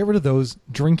 get rid of those,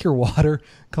 drink your water,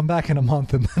 come back in a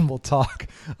month, and then we'll talk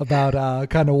about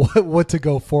kind of what to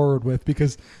go forward with,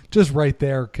 because just right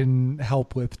there can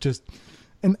help with just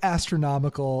an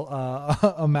astronomical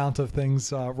amount of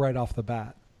things right off the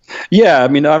bat. Yeah, I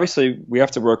mean, obviously we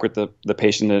have to work with the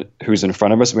patient who's in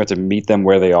front of us. We have to meet them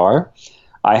where they are.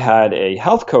 I had a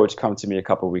health coach come to me a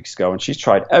couple of weeks ago, and she's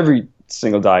tried every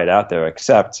single diet out there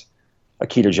except a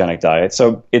ketogenic diet.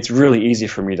 So it's really easy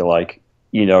for me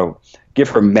to give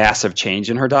her massive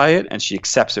change in her diet, and she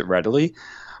accepts it readily.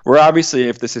 Where obviously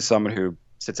if this is someone who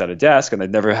sits at a desk and they've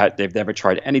never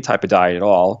tried any type of diet at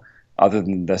all other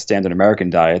than the standard American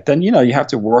diet, then you have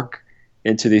to work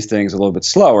into these things a little bit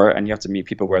slower, and you have to meet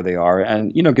people where they are,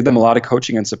 and give them a lot of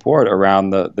coaching and support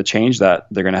around the change that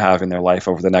they're going to have in their life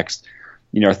over the next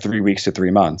 3 weeks to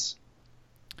 3 months.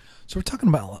 So we're talking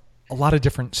about a lot of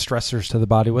different stressors to the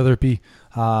body, whether it be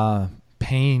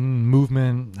pain,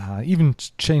 movement, even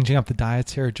changing up the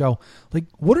diets here, Joe.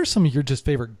 What are some of your just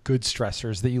favorite good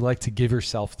stressors that you like to give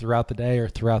yourself throughout the day or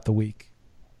throughout the week?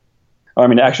 I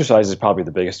mean, exercise is probably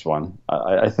the biggest one.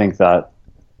 I think that,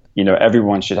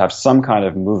 everyone should have some kind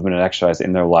of movement and exercise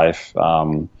in their life.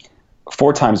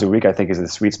 4 times a week, I think, is the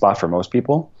sweet spot for most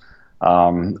people.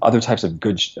 Other types of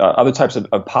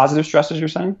positive stressors, you're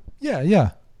saying?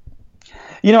 Yeah.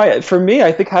 For me,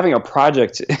 I think having a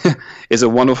project is a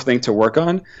wonderful thing to work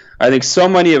on. I think so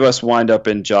many of us wind up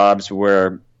in jobs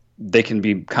where they can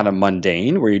be kind of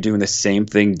mundane, where you're doing the same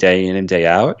thing day in and day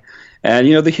out. And,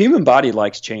 the human body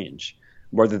likes change,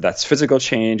 whether that's physical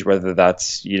change, whether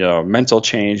that's, mental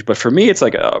change. But for me, it's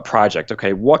like a project.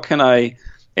 Okay, what can I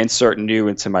insert new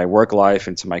into my work life,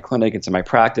 into my clinic, into my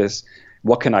practice?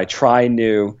 What can I try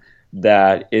new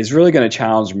that is really going to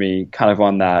challenge me kind of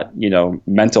on that,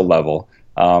 mental level?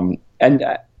 And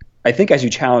I think as you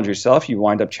challenge yourself, you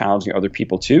wind up challenging other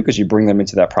people too, because you bring them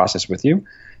into that process with you,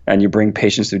 and you bring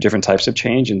patients through different types of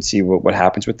change and see what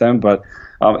happens with them. But,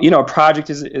 a project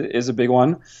is a big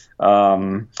one.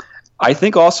 I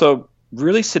think also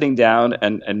really sitting down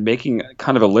and making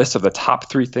kind of a list of the top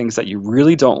 3 things that you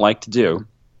really don't like to do,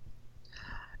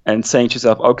 and saying to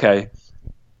yourself, okay,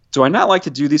 do I not like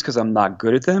to do these because I'm not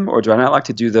good at them, or do I not like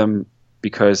to do them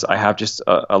because I have just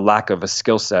a lack of a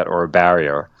skill set or a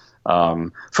barrier?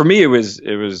 For me, it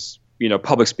was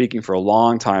public speaking for a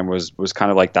long time was kind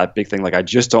of like that big thing. I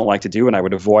just don't like to do, and I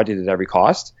would avoid it at every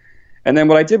cost. And then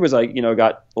what I did was I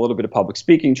got a little bit of public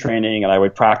speaking training, and I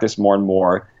would practice more and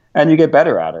more, and you get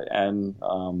better at it. And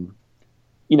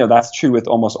that's true with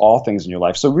almost all things in your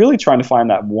life. So really trying to find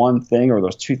that one thing or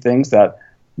those 2 things that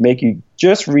make you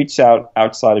just reach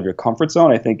outside of your comfort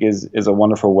zone, I think is a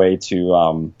wonderful way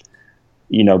to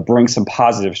bring some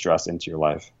positive stress into your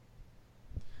life.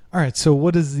 All right. So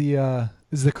what is the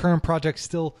current project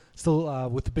still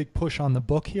with the big push on the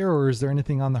book here, or is there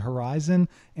anything on the horizon?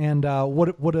 And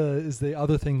what is the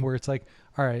other thing where it's like,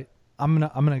 all right, I'm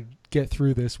gonna get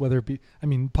through this, whether it be,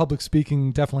 public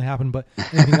speaking definitely happened, but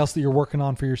anything else that you're working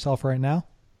on for yourself right now?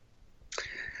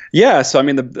 Yeah, so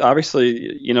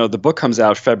obviously, the book comes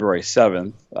out February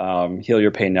 7th, Heal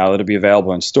Your Pain Now. It'll be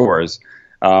available in stores.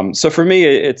 So for me,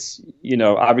 it's,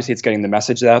 obviously it's getting the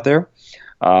message out there.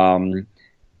 Kind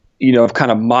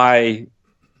of my,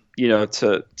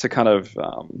 to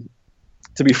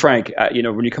be frank,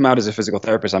 when you come out as a physical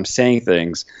therapist, I'm saying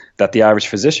things that the average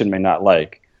physician may not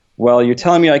like. Well, you're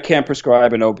telling me I can't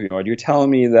prescribe an opioid. You're telling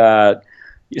me that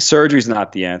surgery is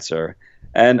not the answer.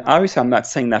 And obviously, I'm not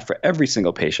saying that for every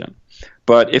single patient.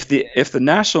 But if the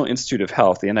National Institute of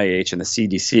Health, the NIH, and the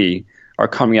CDC are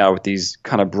coming out with these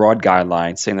kind of broad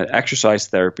guidelines saying that exercise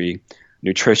therapy,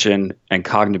 nutrition, and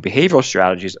cognitive behavioral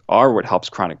strategies are what helps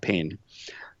chronic pain,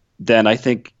 then I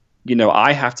think,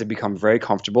 I have to become very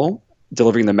comfortable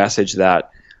delivering the message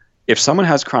that if someone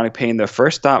has chronic pain, their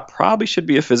first stop probably should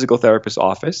be a physical therapist's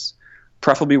office,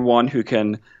 preferably one who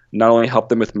can not only help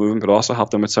them with movement, but also help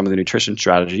them with some of the nutrition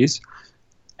strategies,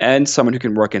 and someone who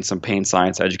can work in some pain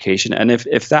science education. And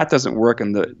if that doesn't work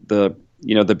and the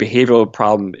behavioral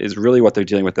problem is really what they're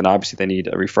dealing with, then obviously they need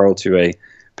a referral to a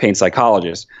pain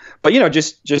psychologist. But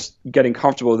just getting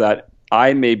comfortable that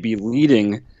I may be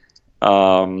leading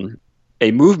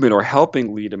a movement or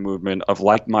helping lead a movement of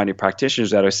like-minded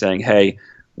practitioners that are saying, hey,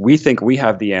 we think we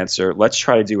have the answer. Let's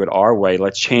try to do it our way.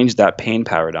 Let's change that pain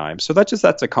paradigm. So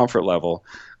that's a comfort level.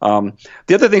 The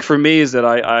other thing for me is that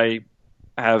I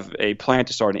have a plan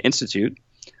to start an institute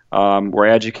where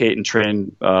I educate and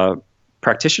train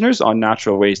practitioners on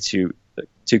natural ways to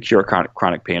cure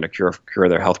chronic pain or cure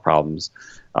their health problems.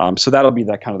 So that'll be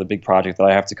that kind of the big project that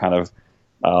I have to kind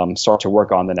of start to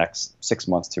work on the next 6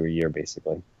 months to a year,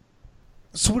 basically.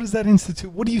 So what is that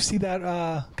institute? What do you see that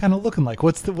kind of looking like?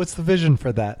 What's the vision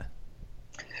for that?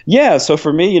 Yeah, so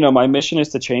for me, my mission is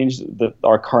to change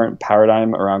our current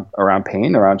paradigm around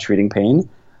pain, around treating pain,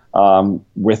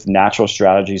 with natural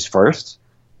strategies first.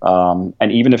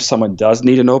 And even if someone does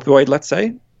need an opioid, let's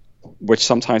say, which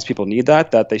sometimes people need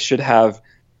that they should have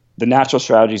the natural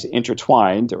strategies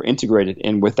intertwined or integrated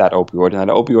in with that opioid. And that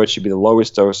opioid should be the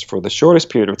lowest dose for the shortest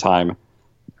period of time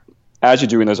as you're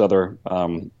doing those other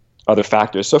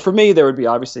factors. So for me, there would be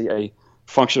obviously a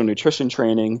functional nutrition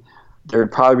training. There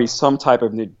would probably be some type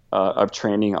of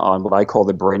training on what I call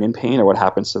the brain in pain, or what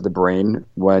happens to the brain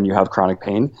when you have chronic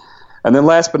pain. And then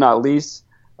last but not least,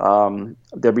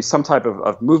 there'd be some type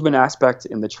of movement aspect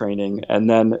in the training. And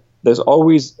then there's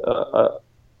always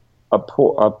a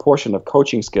portion of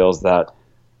coaching skills that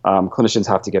clinicians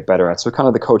have to get better at. So kind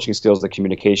of the coaching skills, the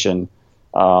communication,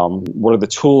 what are the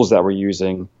tools that we're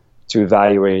using to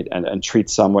evaluate and treat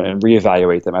someone and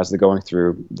reevaluate them as they're going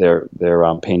through their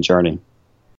pain journey.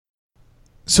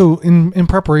 So in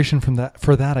preparation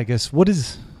for that, I guess, what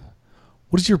is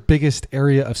your biggest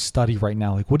area of study right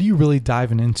now? Like, what are you really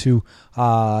diving into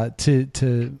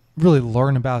to really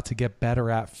learn about, to get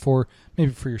better at, for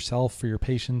maybe for yourself, for your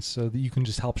patients, so that you can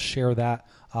just help share that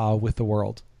with the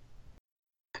world?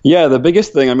 Yeah, the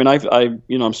biggest thing, I mean,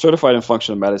 I'm certified in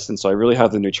functional medicine, so I really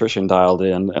have the nutrition dialed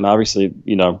in. And obviously,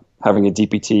 having a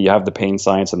DPT, you have the pain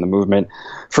science and the movement.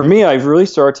 For me, I've really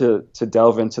started to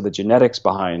delve into the genetics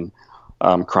behind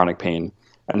chronic pain,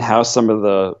 and how some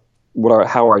of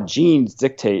how our genes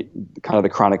dictate kind of the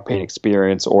chronic pain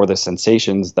experience or the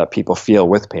sensations that people feel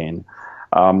with pain.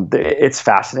 It's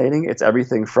fascinating. It's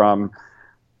everything from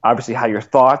obviously how your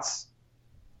thoughts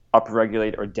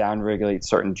upregulate or downregulate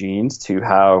certain genes, to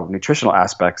how nutritional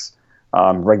aspects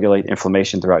regulate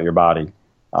inflammation throughout your body.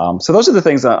 So those are the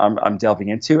things that I'm delving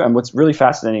into. And what's really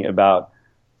fascinating about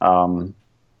some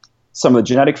of the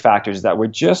genetic factors that we're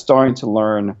just starting to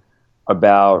learn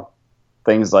about,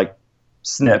 things like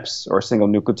SNPs, or single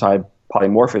nucleotide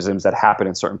polymorphisms, that happen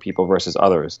in certain people versus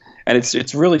others. And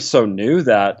it's really so new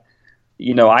that,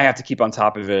 I have to keep on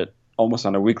top of it almost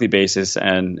on a weekly basis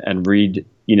and read,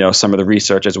 some of the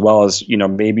research, as well as,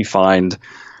 maybe find,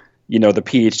 the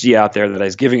PhD out there that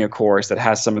is giving a course that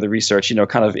has some of the research,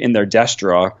 kind of in their desk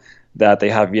drawer, that they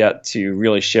have yet to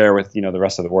really share with, the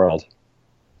rest of the world.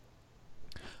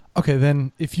 Okay,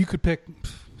 then if you could pick,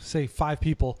 say, 5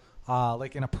 people,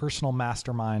 like in a personal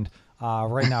mastermind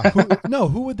right now,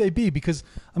 who would they be? Because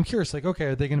I'm curious, like, okay,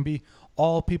 are they going to be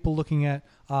all people looking at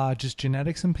just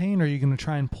genetics and pain, or are you going to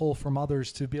try and pull from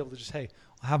others to be able to just, hey,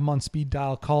 I'll have them on speed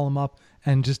dial, call them up,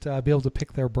 and just be able to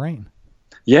pick their brain?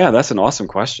 Yeah, that's an awesome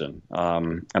question.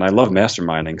 And I love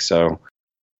masterminding. So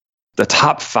the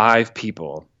top 5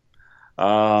 people.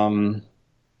 And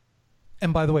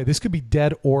by the way, this could be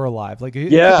dead or alive. Like, it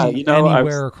could be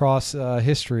anywhere across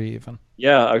history even.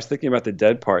 Yeah, I was thinking about the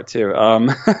dead part too.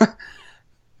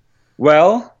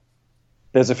 Well,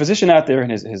 there's a physician out there,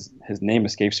 and his name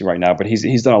escapes me right now, but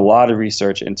he's done a lot of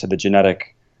research into the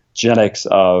genetics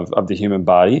of the human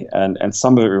body, and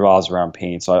some of it revolves around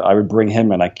pain. So I would bring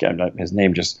him, and his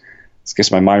name just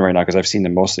escapes my mind right now because I've seen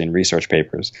him mostly in research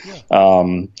papers.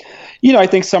 Yeah. I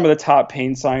think some of the top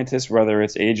pain scientists, whether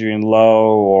it's Adrian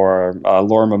Lowe or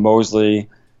Lorimer Moseley,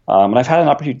 and I've had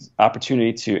an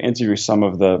opportunity to interview some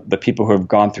of the people who have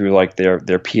gone through like their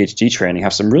PhD training,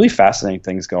 have some really fascinating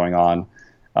things going on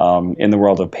in the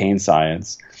world of pain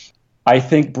science. I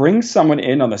think bring someone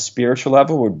in on the spiritual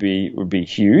level would be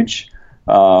huge,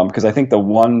 because I think the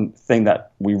one thing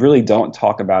that we really don't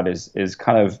talk about is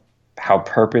kind of how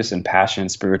purpose and passion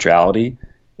and spirituality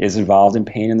is involved in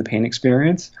pain and the pain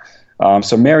experience.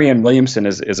 So Marianne Williamson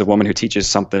is a woman who teaches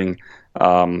something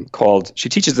she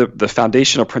teaches the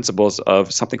foundational principles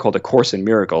of something called A Course in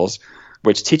Miracles,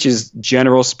 which teaches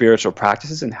general spiritual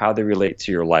practices and how they relate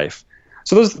to your life.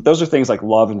 So those are things like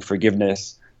love and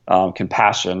forgiveness,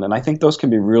 compassion. And I think those can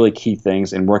be really key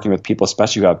things in working with people,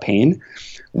 especially who have pain.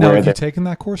 Now, have you taken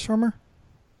that course from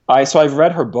her? So I've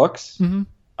read her books, Mm-hmm.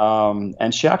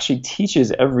 And she actually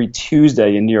teaches every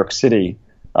Tuesday in New York City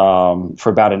for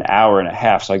about an hour and a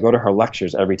half. So I go to her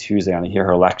lectures every Tuesday and I hear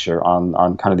her lecture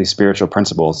on kind of these spiritual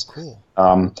principles. Cool.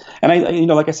 And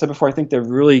like I said before, I think they're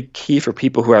really key for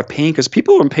people who have pain, because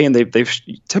people who are in pain, they've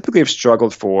typically have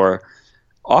struggled for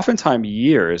oftentimes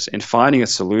years in finding a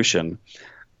solution.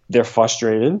 They're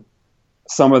frustrated.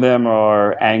 Some of them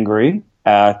are angry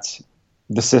at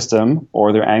the system,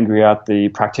 or they're angry at the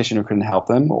practitioner who couldn't help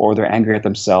them, or they're angry at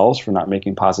themselves for not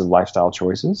making positive lifestyle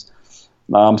choices.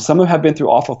 Some of them have been through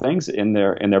awful things in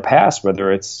their past,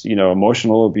 whether it's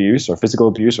emotional abuse or physical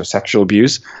abuse or sexual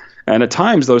abuse, and at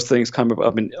times those things come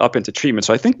up into treatment.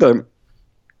 So I think the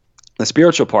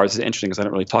spiritual part is interesting, because I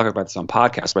don't really talk about this on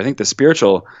podcasts, but I think the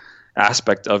spiritual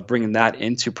aspect of bringing that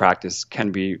into practice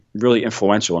can be really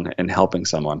influential in helping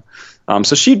someone.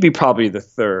 So she'd be probably the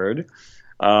third.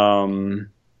 The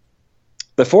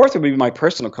fourth would be my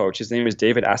personal coach. His name is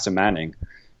David Assamanning.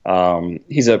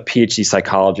 He's a PhD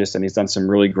psychologist, and he's done some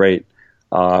really great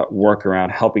work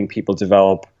around helping people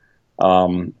develop,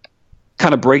 kind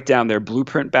of break down their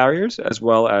blueprint barriers, as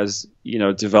well as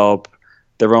develop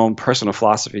their own personal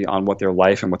philosophy on what their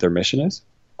life and what their mission is.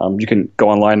 You can go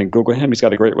online and Google him. He's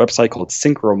got a great website called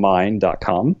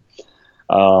syncromind.com.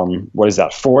 What is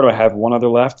that? 4? Do I have one other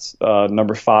left?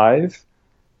 Number 5.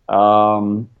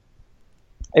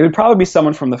 It would probably be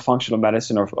someone from the functional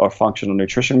medicine or functional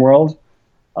nutrition world.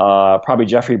 Probably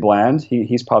Jeffrey Bland.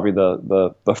 He's probably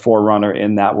the forerunner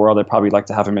in that world. I'd probably like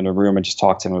to have him in a room and just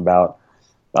talk to him about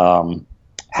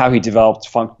how he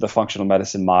developed the functional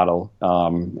medicine model.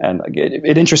 And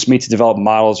it interests me to develop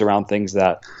models around things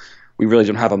that we really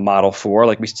don't have a model for.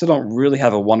 Like, we still don't really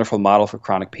have a wonderful model for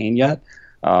chronic pain yet.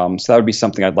 So that would be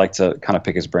something I'd like to kind of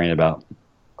pick his brain about.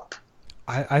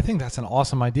 I think that's an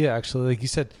awesome idea, actually. Like you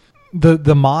said,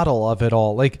 the model of it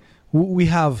all. Like, we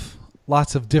have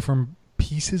lots of different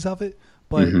pieces of it,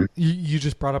 but you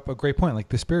just brought up a great point, like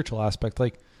the spiritual aspect.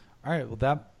 Like, all right, well,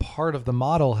 that part of the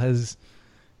model is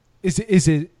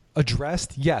it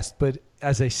addressed? Yes, but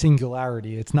as a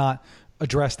singularity. It's not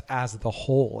addressed as the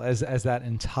whole, as that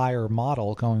entire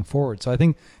model going forward. So I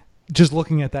think just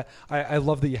looking at that, I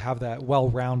love that you have that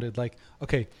well-rounded, like,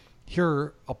 okay, here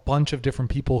are a bunch of different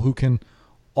people who can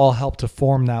all help to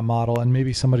form that model, and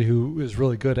maybe somebody who is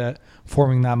really good at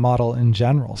forming that model in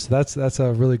general. So that's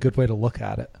a really good way to look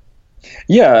at it.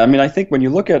 Yeah, I mean, I think when you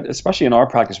look at, especially in our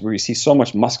practice where you see so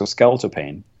much musculoskeletal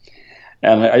pain,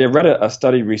 and I read a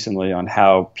study recently on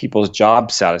how people's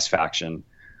job satisfaction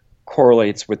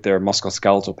correlates with their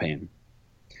musculoskeletal pain.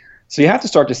 So you have to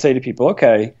start to say to people,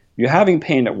 okay, you're having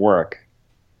pain at work.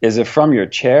 Is it from your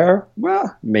chair?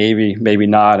 Well, maybe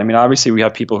not. I mean, obviously we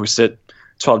have people who sit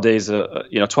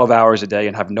 12 hours a day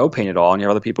and have no pain at all, and you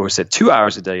have other people who sit 2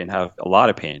 hours a day and have a lot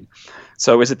of pain.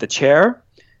 So is it the chair?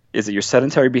 Is it your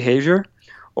sedentary behavior?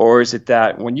 Or is it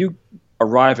that when you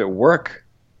arrive at work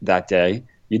that day,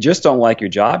 you just don't like your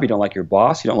job, you don't like your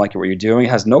boss, you don't like what you're doing, it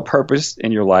has no purpose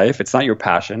in your life, it's not your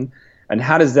passion, and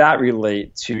how does that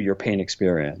relate to your pain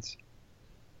experience?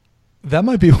 That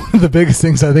might be one of the biggest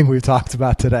things I think we've talked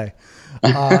about today.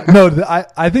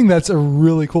 I think that's a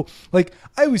really cool, like,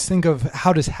 I always think of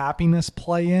how does happiness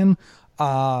play in,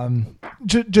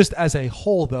 just as a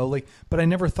whole though, like, but I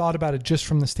never thought about it just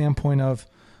from the standpoint of,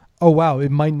 oh wow,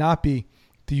 it might not be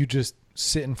that you just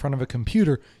sit in front of a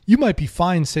computer. You might be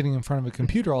fine sitting in front of a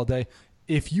computer all day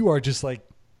if you are just like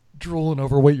drooling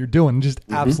over what you're doing, just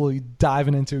absolutely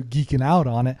diving into geeking out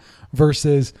on it,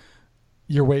 versus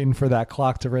you're waiting for that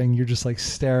clock to ring. You're just like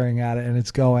staring at it and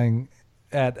it's going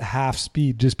at half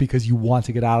speed just because you want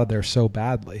to get out of there so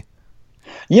badly.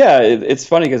 Yeah, it's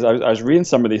funny because I was reading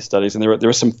some of these studies and there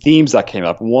were some themes that came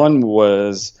up. One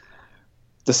was,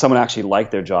 does someone actually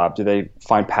like their job? Do they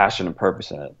find passion and purpose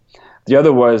in it? The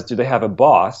other was, do they have a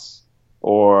boss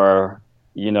or,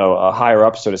 a higher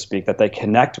up, so to speak, that they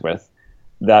connect with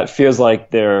that feels like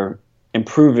they're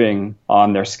improving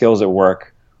on their skills at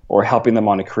work or helping them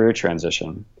on a career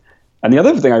transition? And the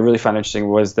other thing I really found interesting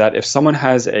was that if someone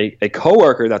has a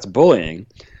coworker that's bullying,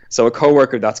 so a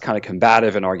coworker that's kind of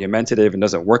combative and argumentative and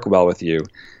doesn't work well with you,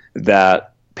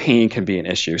 that pain can be an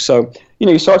issue. So,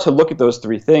 you start to look at those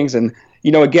three things. And,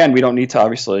 again, we don't need to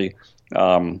obviously,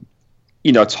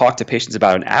 talk to patients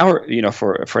about an hour,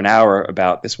 for an hour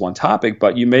about this one topic,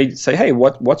 but you may say, hey,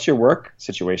 what's your work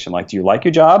situation like? Do you like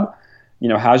your job?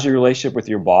 How's your relationship with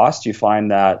your boss? Do you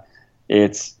find that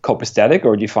it's copacetic,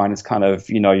 or do you find it's kind of,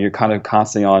 you're kind of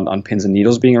constantly on pins and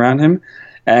needles being around him?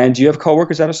 And do you have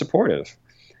coworkers that are supportive?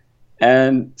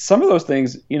 And some of those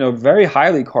things, very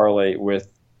highly correlate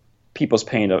with people's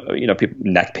pain,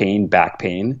 neck pain, back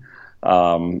pain,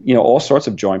 all sorts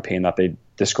of joint pain that they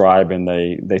describe and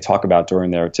they talk about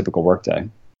during their typical workday.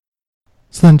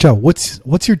 So then, Joe,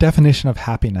 what's your definition of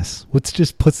happiness? What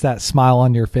just puts that smile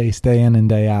on your face day in and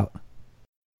day out?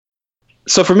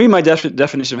 So for me, my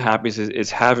definition of happiness is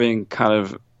having kind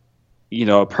of,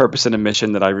 a purpose and a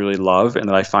mission that I really love and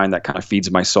that I find that kind of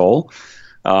feeds my soul.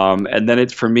 And then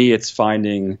for me, it's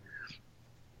finding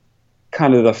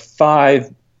kind of the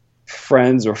 5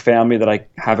 friends or family that I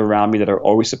have around me that are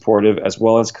always supportive, as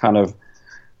well as kind of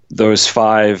those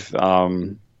 5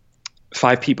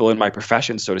 people in my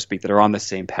profession, so to speak, that are on the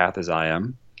same path as I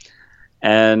am.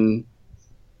 And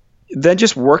then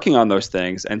just working on those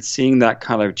things and seeing that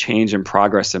kind of change and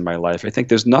progress in my life. I think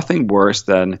there's nothing worse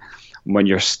than when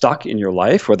you're stuck in your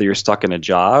life, whether you're stuck in a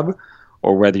job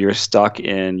or whether you're stuck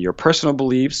in your personal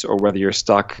beliefs or whether you're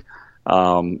stuck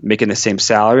making the same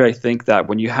salary. I think that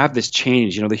when you have this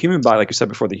change, the human body, like you said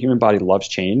before, the human body loves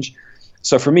change.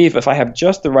 So for me, if I have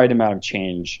just the right amount of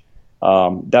change,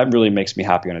 that really makes me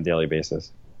happy on a daily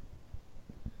basis.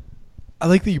 I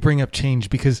like that you bring up change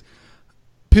because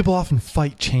people often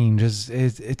fight change as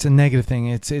it's a negative thing.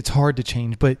 It's hard to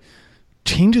change, but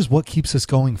change is what keeps us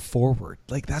going forward.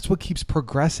 Like that's what keeps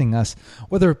progressing us,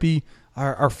 whether it be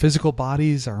our physical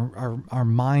bodies, our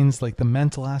minds, like the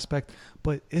mental aspect,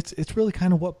 but it's really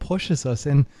kind of what pushes us.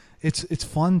 And it's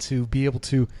fun to be able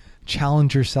to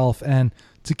challenge yourself and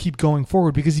to keep going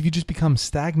forward, because if you just become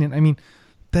stagnant, I mean,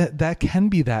 that can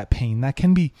be that pain. That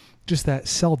can be just that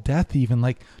cell death, even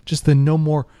like just the no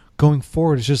more going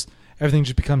forward. It's just everything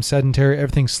just becomes sedentary.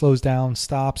 Everything slows down,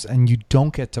 stops, and you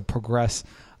don't get to progress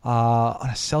on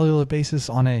a cellular basis,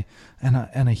 on a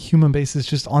human basis,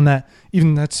 just on that,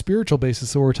 even that spiritual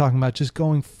basis that we're talking about, just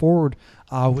going forward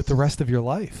with the rest of your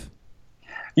life.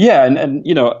 Yeah, and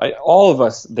all of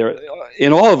us there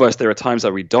are times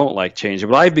that we don't like change.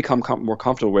 What I've become more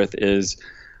comfortable with is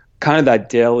kind of that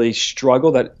daily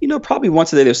struggle that, probably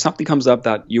once a day there's something comes up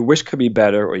that you wish could be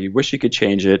better, or you wish you could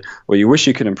change it, or you wish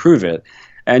you could improve it.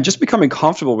 And just becoming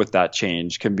comfortable with that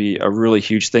change can be a really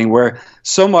huge thing, where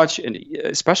so much,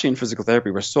 especially in physical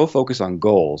therapy, we're so focused on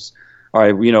goals. All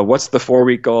right, what's the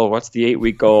 4-week goal? What's the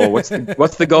 8-week goal? What's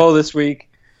the goal this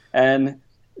week? And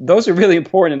those are really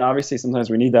important. And obviously sometimes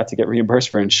we need that to get reimbursed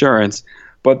for insurance.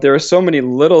 But there are so many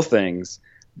little things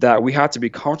that we have to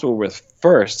be comfortable with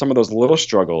first, some of those little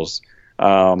struggles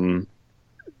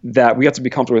that we have to be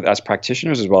comfortable with as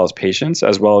practitioners, as well as patients,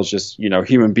 as well as just,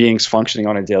 human beings functioning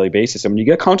on a daily basis. And when you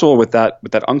get comfortable with that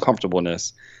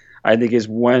uncomfortableness, I think is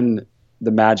when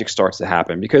the magic starts to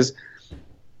happen. Because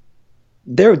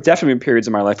there have definitely been periods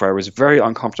in my life where I was very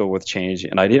uncomfortable with change,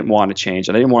 and I didn't want to change,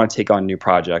 and I didn't want to take on new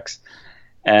projects.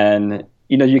 And,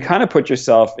 you kind of put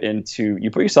yourself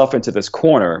into this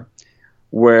corner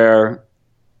where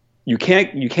you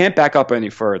can't back up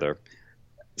any further.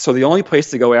 So the only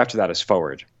place to go after that is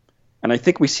forward. And I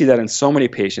think we see that in so many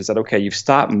patients that, okay, you've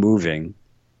stopped moving,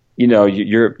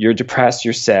 you're depressed,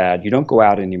 you're sad, you don't go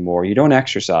out anymore, you don't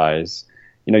exercise,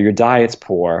 your diet's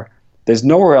poor. There's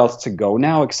nowhere else to go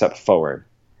now except forward.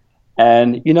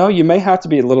 And, you may have to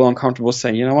be a little uncomfortable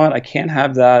saying, you know what, I can't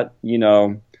have that,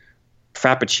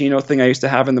 Frappuccino thing I used to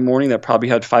have in the morning that probably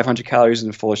had 500 calories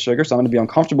and full of sugar. So I'm going to be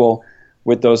uncomfortable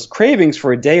with those cravings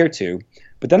for a day or two,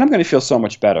 but then I'm going to feel so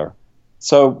much better.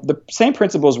 So the same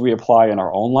principles we apply in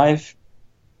our own life,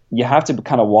 you have to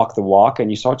kind of walk the walk, and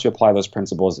you start to apply those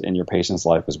principles in your patient's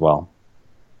life as well.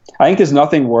 I think there's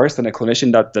nothing worse than a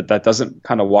clinician that doesn't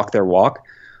kind of walk their walk,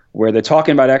 where they're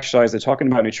talking about exercise, they're talking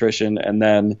about nutrition, and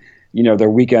then, their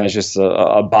weekend is just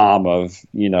a bomb of,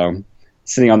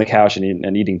 sitting on the couch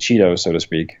and eating Cheetos, so to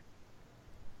speak.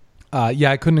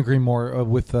 Yeah, I couldn't agree more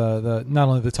with the not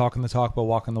only the talk, but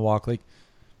walking the walk. Like,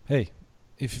 hey,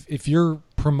 if you're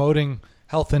promoting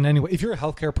health in any way, if you're a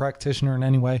healthcare practitioner in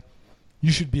any way,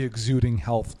 you should be exuding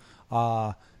health.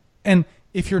 And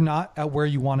if you're not at where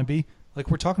you want to be, like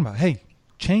we're talking about, hey,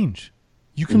 change.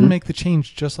 You can make the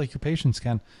change just like your patients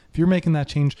can. If you're making that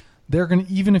change, they're going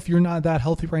to, even if you're not that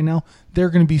healthy right now, they're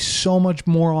going to be so much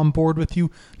more on board with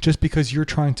you just because you're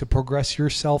trying to progress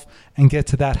yourself and get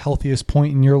to that healthiest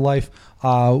point in your life,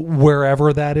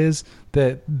 wherever that is,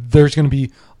 that there's going to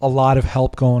be a lot of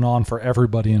help going on for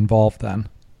everybody involved then.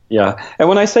 Yeah. And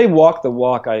when I say walk the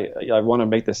walk, I want to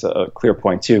make this a clear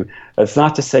point too. It's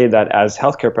not to say that as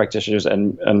healthcare practitioners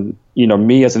and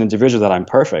me as an individual that I'm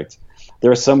perfect.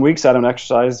 There are some weeks I don't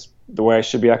exercise the way I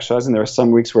should be exercising. There are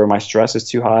some weeks where my stress is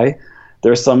too high.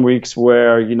 There are some weeks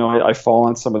where, I fall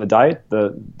on some of the diet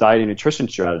and nutrition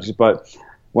strategies. But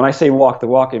when I say walk the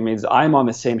walk, it means I'm on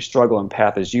the same struggle and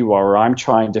path as you are, or I'm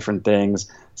trying different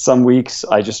things. Some weeks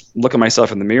I just look at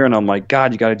myself in the mirror and I'm like,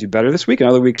 God, you got to do better this week. And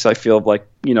other weeks I feel like,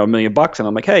 $1 million and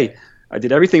I'm like, hey, I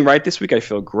did everything right this week. I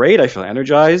feel great. I feel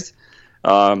energized.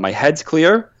 My head's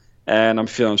clear and I'm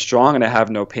feeling strong and I have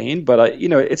no pain. But,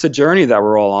 it's a journey that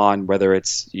we're all on, whether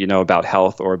it's, about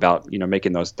health or about,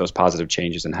 making those positive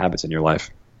changes and habits in your life.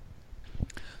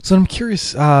 So I'm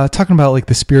curious, talking about like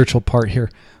the spiritual part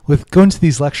here, with going to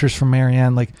these lectures from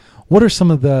Marianne, like what are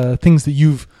some of the things that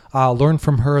you've learned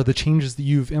from her, the changes that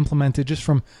you've implemented just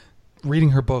from reading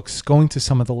her books, going to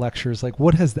some of the lectures? Like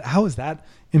how has that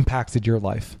impacted your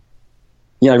life?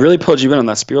 Yeah, I really pulled you in on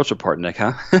that spiritual part, Nick,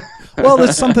 huh? Well,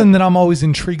 that's something that I'm always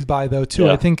intrigued by though too.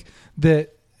 Yeah. I think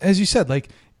that, as you said, like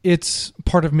it's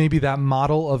part of maybe that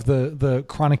model of the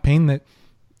chronic pain that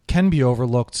can be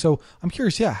overlooked. So I'm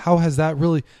curious, how has that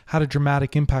really had a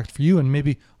dramatic impact for you? And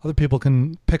maybe other people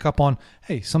can pick up on,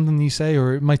 hey, something you say,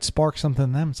 or it might spark something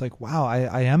in them. It's like, wow,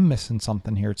 I am missing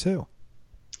something here too.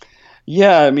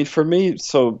 Yeah, I mean, for me,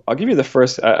 so I'll give you the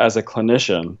first, as a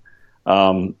clinician,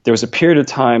 there was a period of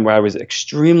time where I was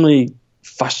extremely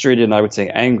frustrated and I would say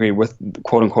angry with,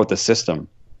 quote unquote, the system.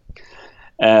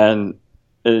 And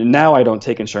now I don't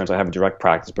take insurance. I have a direct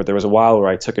practice, but there was a while where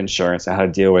I took insurance. I had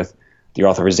to deal with the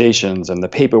authorizations and the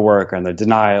paperwork and the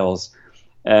denials.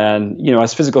 And,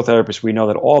 as physical therapists, we know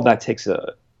that all that takes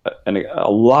a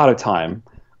lot of time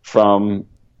from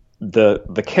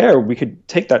the care. We could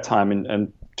take that time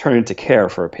and turn it into care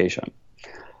for a patient.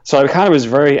 So I kind of was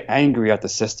very angry at the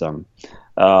system.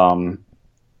 And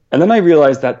then I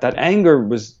realized that anger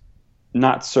was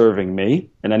not serving me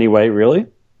in any way, really.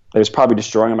 It was probably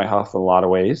destroying my health in a lot of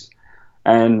ways.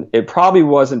 And it probably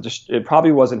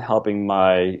wasn't helping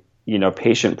my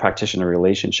patient practitioner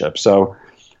relationship. So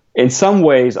in some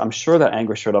ways, I'm sure that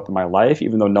anger showed up in my life,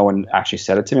 even though no one actually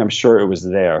said it to me. I'm sure it was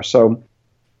there. So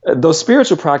those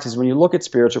spiritual practices, when you look at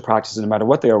spiritual practices, no matter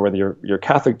what they are, whether you're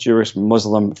Catholic, Jewish,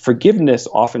 Muslim, forgiveness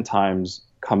oftentimes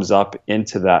comes up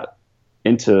into that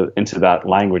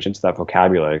language, into that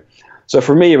vocabulary. So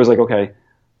for me, it was like, okay,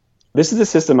 this is the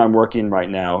system I'm working right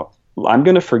now. I'm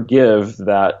going to forgive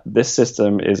that this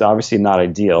system is obviously not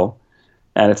ideal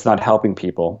and it's not helping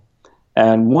people.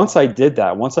 And once I did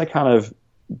that, once I kind of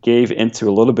gave into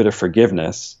a little bit of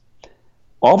forgiveness,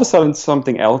 all of a sudden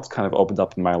something else kind of opened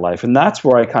up in my life. And that's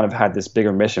where I kind of had this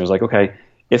bigger mission. It was like, okay,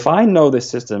 if I know this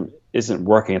system isn't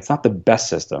working, it's not the best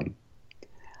system,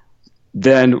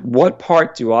 then what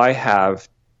part do I have,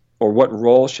 or what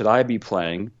role should I be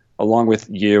playing along with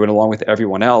you and along with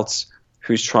everyone else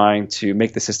who's trying to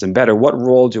make the system better? What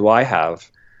role do I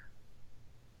have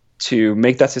to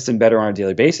make that system better on a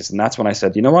daily basis? And that's when I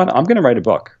said, you know what, I'm going to write a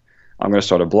book. I'm going to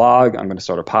start a blog. I'm going to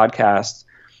start a podcast.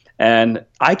 And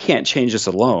I can't change this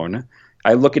alone.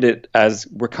 I look at it as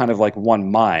we're kind of like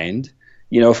one mind.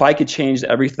 If I could change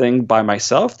everything by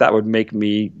myself, that would make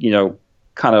me,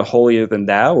 kind of holier than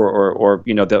thou, or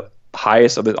the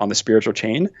highest on the spiritual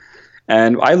chain.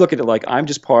 And I look at it like I'm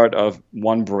just part of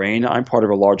one brain. I'm part of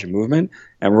a larger movement,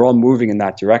 and we're all moving in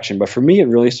that direction. But for me, it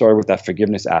really started with that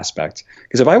forgiveness aspect.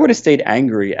 Because if I would have stayed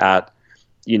angry at,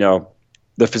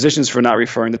 the physicians for not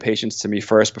referring the patients to me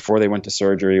first before they went to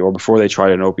surgery or before they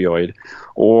tried an opioid,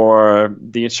 or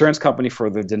the insurance company for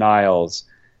the denials,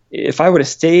 if I would have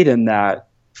stayed in that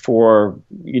for,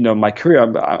 my career,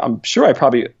 I'm sure I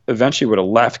probably eventually would have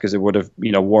left because it would have,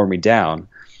 worn me down.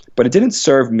 But it didn't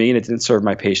serve me and it didn't serve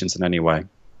my patients in any way.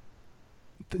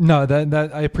 No,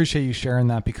 that I appreciate you sharing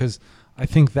that, because I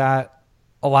think that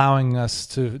allowing us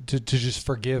to just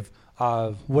forgive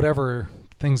whatever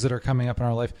things that are coming up in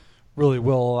our life really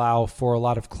will allow for a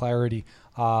lot of clarity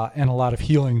and a lot of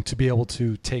healing to be able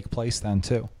to take place then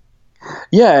too.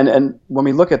 Yeah, and when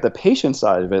we look at the patient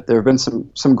side of it, there have been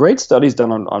some great studies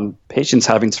done on patients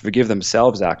having to forgive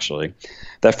themselves, actually.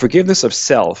 That forgiveness of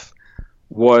self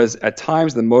was at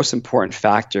times the most important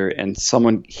factor in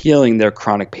someone healing their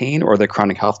chronic pain or their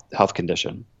chronic health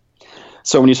condition.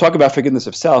 So when you talk about forgiveness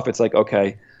of self, it's like,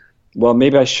 okay, well,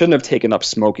 maybe I shouldn't have taken up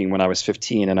smoking when I was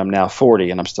 15 and I'm now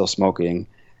 40 and I'm still smoking.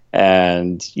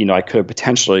 And, I could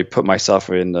potentially put myself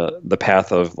in the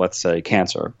path of, let's say,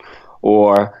 cancer.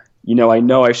 Or, I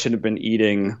know I shouldn't have been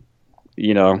eating,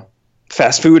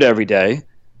 fast food every day.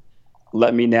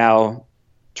 Let me now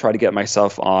try to get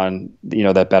myself on,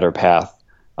 that better path.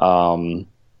 So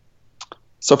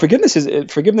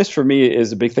forgiveness for me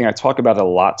is a big thing. I talk about it a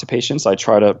lot to patients. I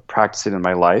try to practice it in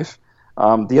my life.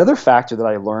 The other factor that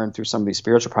I learned through some of these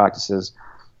spiritual practices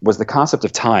was the concept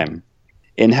of time,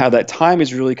 and how that time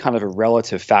is really kind of a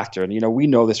relative factor. And, we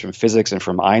know this from physics and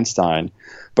from Einstein.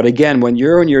 But again, when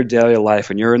you're in your daily life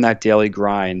and you're in that daily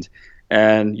grind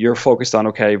and you're focused on,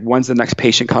 okay, when's the next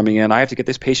patient coming in? I have to get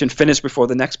this patient finished before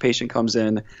the next patient comes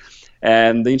in.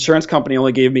 And the insurance company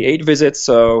only gave me 8 visits,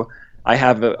 so I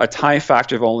have a time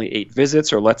factor of only 8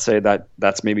 visits, or let's say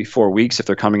that's maybe 4 weeks if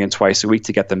they're coming in twice a week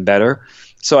to get them better.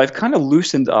 So I've kind of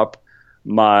loosened up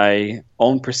my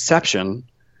own perception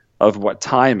of what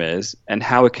time is and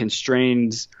how it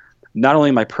constrains not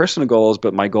only my personal goals,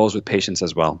 but my goals with patients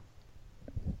as well.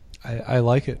 I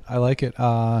like it. I like it.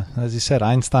 As you said,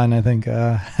 Einstein, I think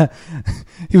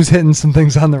he was hitting some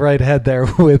things on the right head there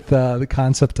with the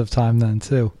concept of time then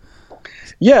too.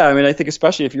 Yeah, I mean, I think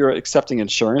especially if you're accepting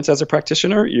insurance as a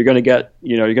practitioner, you're going to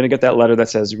get that letter that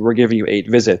says we're giving you 8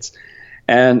 visits,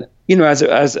 and as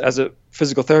a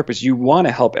physical therapist, you want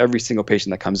to help every single patient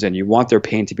that comes in. You want their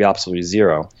pain to be absolutely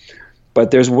zero,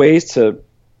 but there's ways to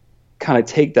kind of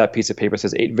take that piece of paper that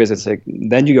says 8 visits.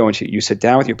 Then you go into, you sit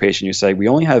down with your patient, you say, we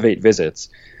only have 8 visits.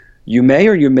 You may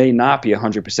or you may not be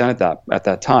 100% at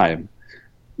that time.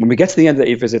 When we get to the end of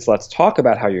the 8 visits, let's talk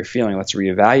about how you're feeling. Let's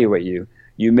reevaluate you.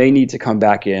 You may need to come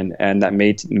back in, and that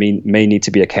may need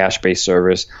to be a cash-based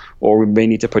service, or we may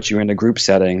need to put you in a group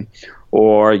setting,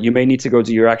 or you may need to go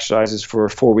do your exercises for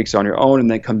 4 weeks on your own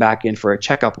and then come back in for a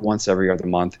checkup once every other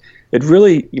month. It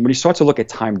really, when you start to look at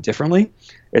time differently,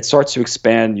 it starts to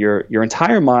expand your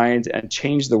entire mind and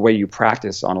change the way you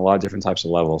practice on a lot of different types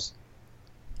of levels.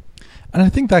 And I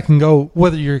think that can go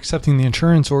whether you're accepting the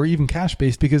insurance or even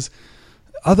cash-based, because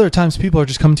other times people are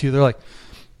just coming to you, they're like,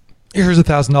 here's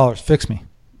 $1,000, fix me.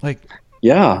 Like,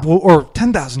 yeah, or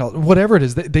 $10,000, whatever it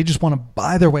is. They just want to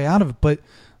buy their way out of it. But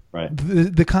right.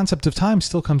 the concept of time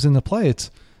still comes into play. It's,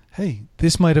 hey,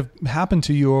 this might have happened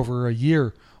to you over a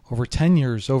year, over 10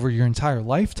 years, over your entire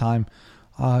lifetime.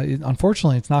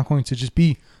 Unfortunately, it's not going to just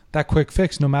be that quick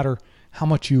fix, no matter how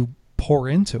much you pour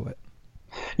into it.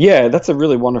 Yeah, that's a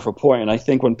really wonderful point. And I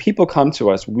think when people come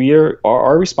to us,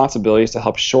 our responsibility is to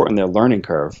help shorten their learning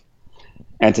curve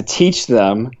and to teach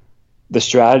them the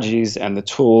strategies and the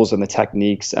tools and the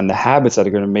techniques and the habits that are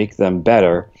going to make them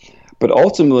better. But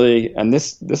ultimately, and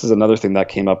this is another thing that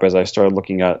came up as I started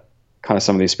looking at kind of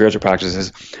some of these spiritual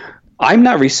practices, I'm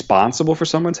not responsible for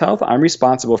someone's health. I'm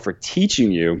responsible for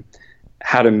teaching you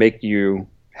how to make you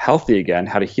healthy again,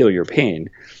 how to heal your pain.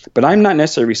 But I'm not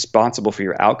necessarily responsible for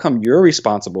your outcome. You're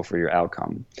responsible for your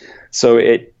outcome. So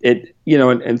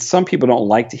and some people don't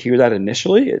like to hear that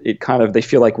initially. It kind of, they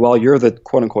feel like, well, you're the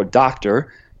quote unquote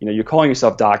doctor. You're calling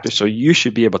yourself doctor, so you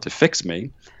should be able to fix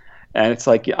me. And it's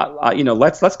like,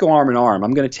 let's go arm in arm.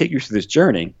 I'm going to take you through this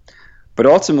journey. But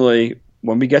ultimately,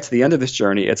 when we get to the end of this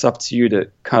journey, it's up to you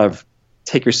to kind of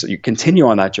you continue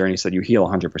on that journey so that you heal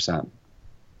 100%.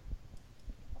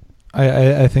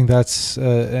 I think that's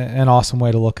an awesome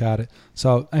way to look at it.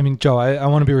 So, I mean, Joe, I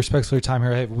want to be respectful of your time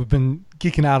here. Hey, we've been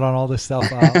geeking out on all this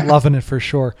stuff, loving it for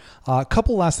sure. A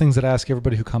couple last things that I ask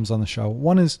everybody who comes on the show.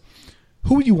 One is,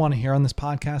 who would you want to hear on this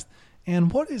podcast?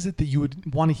 And what is it that you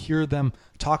would want to hear them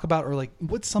talk about? Or like,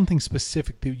 what's something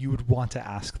specific that you would want to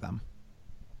ask them?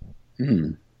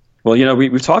 Well,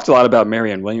 we've talked a lot about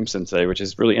Marianne Williamson today, which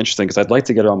is really interesting because I'd like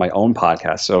to get her on my own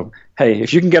podcast. So, hey,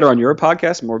 if you can get her on your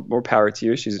podcast, more power to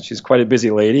you. She's quite a busy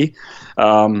lady.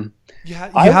 You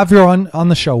have her on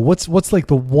the show. What's like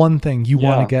the one thing you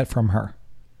want to get from her?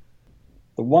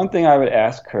 The one thing I would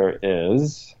ask her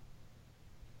is,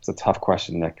 it's a tough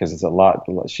question, Nick, because it's a lot.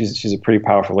 She's a pretty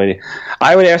powerful lady.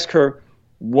 I would ask her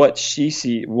what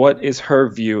is her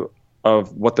view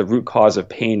of what the root cause of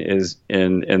pain is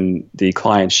in the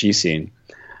client she's seen,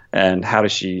 and how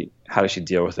does she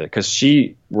deal with it? Because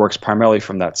she works primarily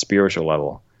from that spiritual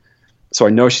level. So I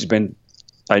know she's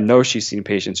seen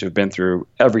patients who've been through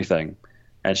everything,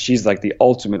 and she's like the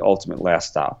ultimate last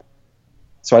stop.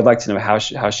 So I'd like to know how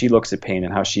she looks at pain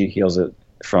and how she heals it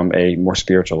from a more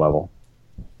spiritual level.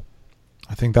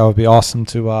 I think that would be awesome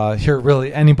to hear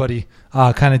really anybody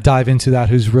kind of dive into that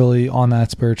who's really on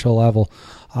that spiritual level.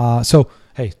 So,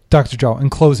 hey, Dr. Joe, in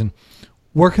closing,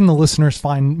 where can the listeners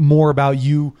find more about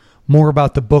you, more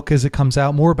about the book as it comes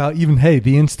out, more about even, hey,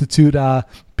 the Institute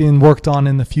being worked on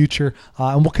in the future,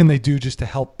 and what can they do just to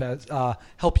help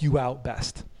you out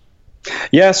best?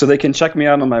 Yeah, so they can check me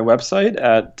out on my website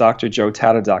at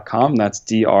drjoetatta.com. That's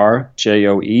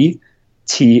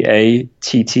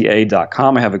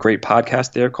drjoetatta.com. I have a great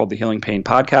podcast there called the Healing Pain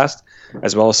Podcast,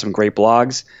 as well as some great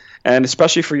blogs. And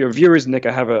especially for your viewers, Nick,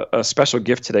 I have a special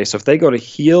gift today. So if they go to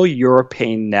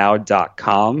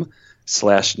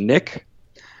healyourpainnow.com/Nick,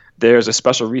 there's a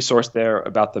special resource there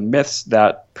about the myths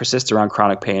that persist around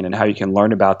chronic pain and how you can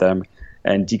learn about them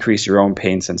and decrease your own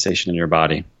pain sensation in your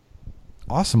body.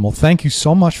 Awesome. Well, thank you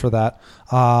so much for that.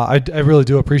 I really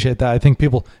do appreciate that. I think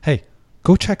people, hey,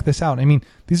 go check this out. I mean,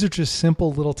 these are just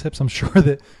simple little tips I'm sure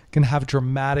that can have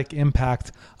dramatic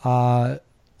impact on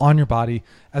your body,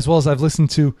 as well as I've listened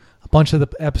to a bunch of the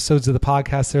episodes of the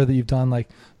podcast there that you've done, like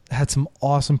had some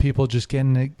awesome people just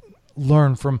getting to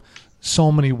learn from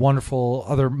so many wonderful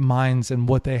other minds and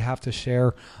what they have to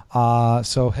share.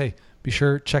 So, hey, be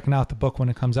sure checking out the book when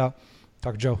it comes out.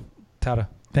 Dr. Joe Tata,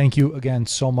 thank you again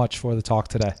so much for the talk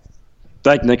today.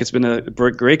 Thank you, Nick. It's been a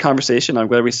great conversation. I'm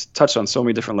glad we touched on so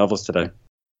many different levels today.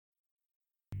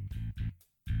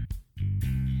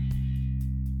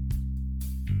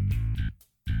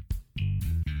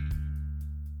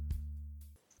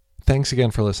 Thanks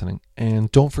again for listening. And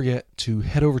don't forget to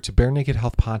head over to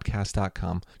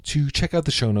barenakedhealthpodcast.com to check out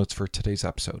the show notes for today's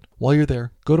episode. While you're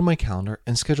there, go to my calendar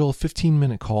and schedule a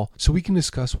 15-minute call so we can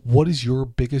discuss what is your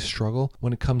biggest struggle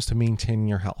when it comes to maintaining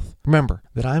your health. Remember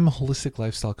that I'm a holistic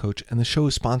lifestyle coach and the show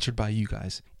is sponsored by you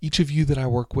guys. Each of you that I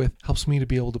work with helps me to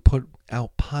be able to put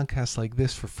out podcasts like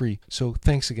this for free. So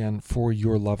thanks again for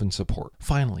your love and support.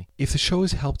 Finally, if the show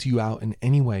has helped you out in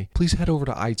any way, please head over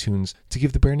to iTunes to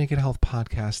give the Bare Naked Health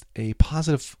Podcast a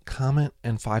positive comment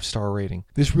and 5-star rating.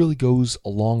 This really goes a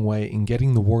long way in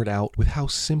getting the word out with how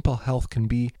simple health can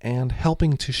be and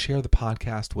helping to share the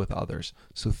podcast with others.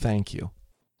 So thank you.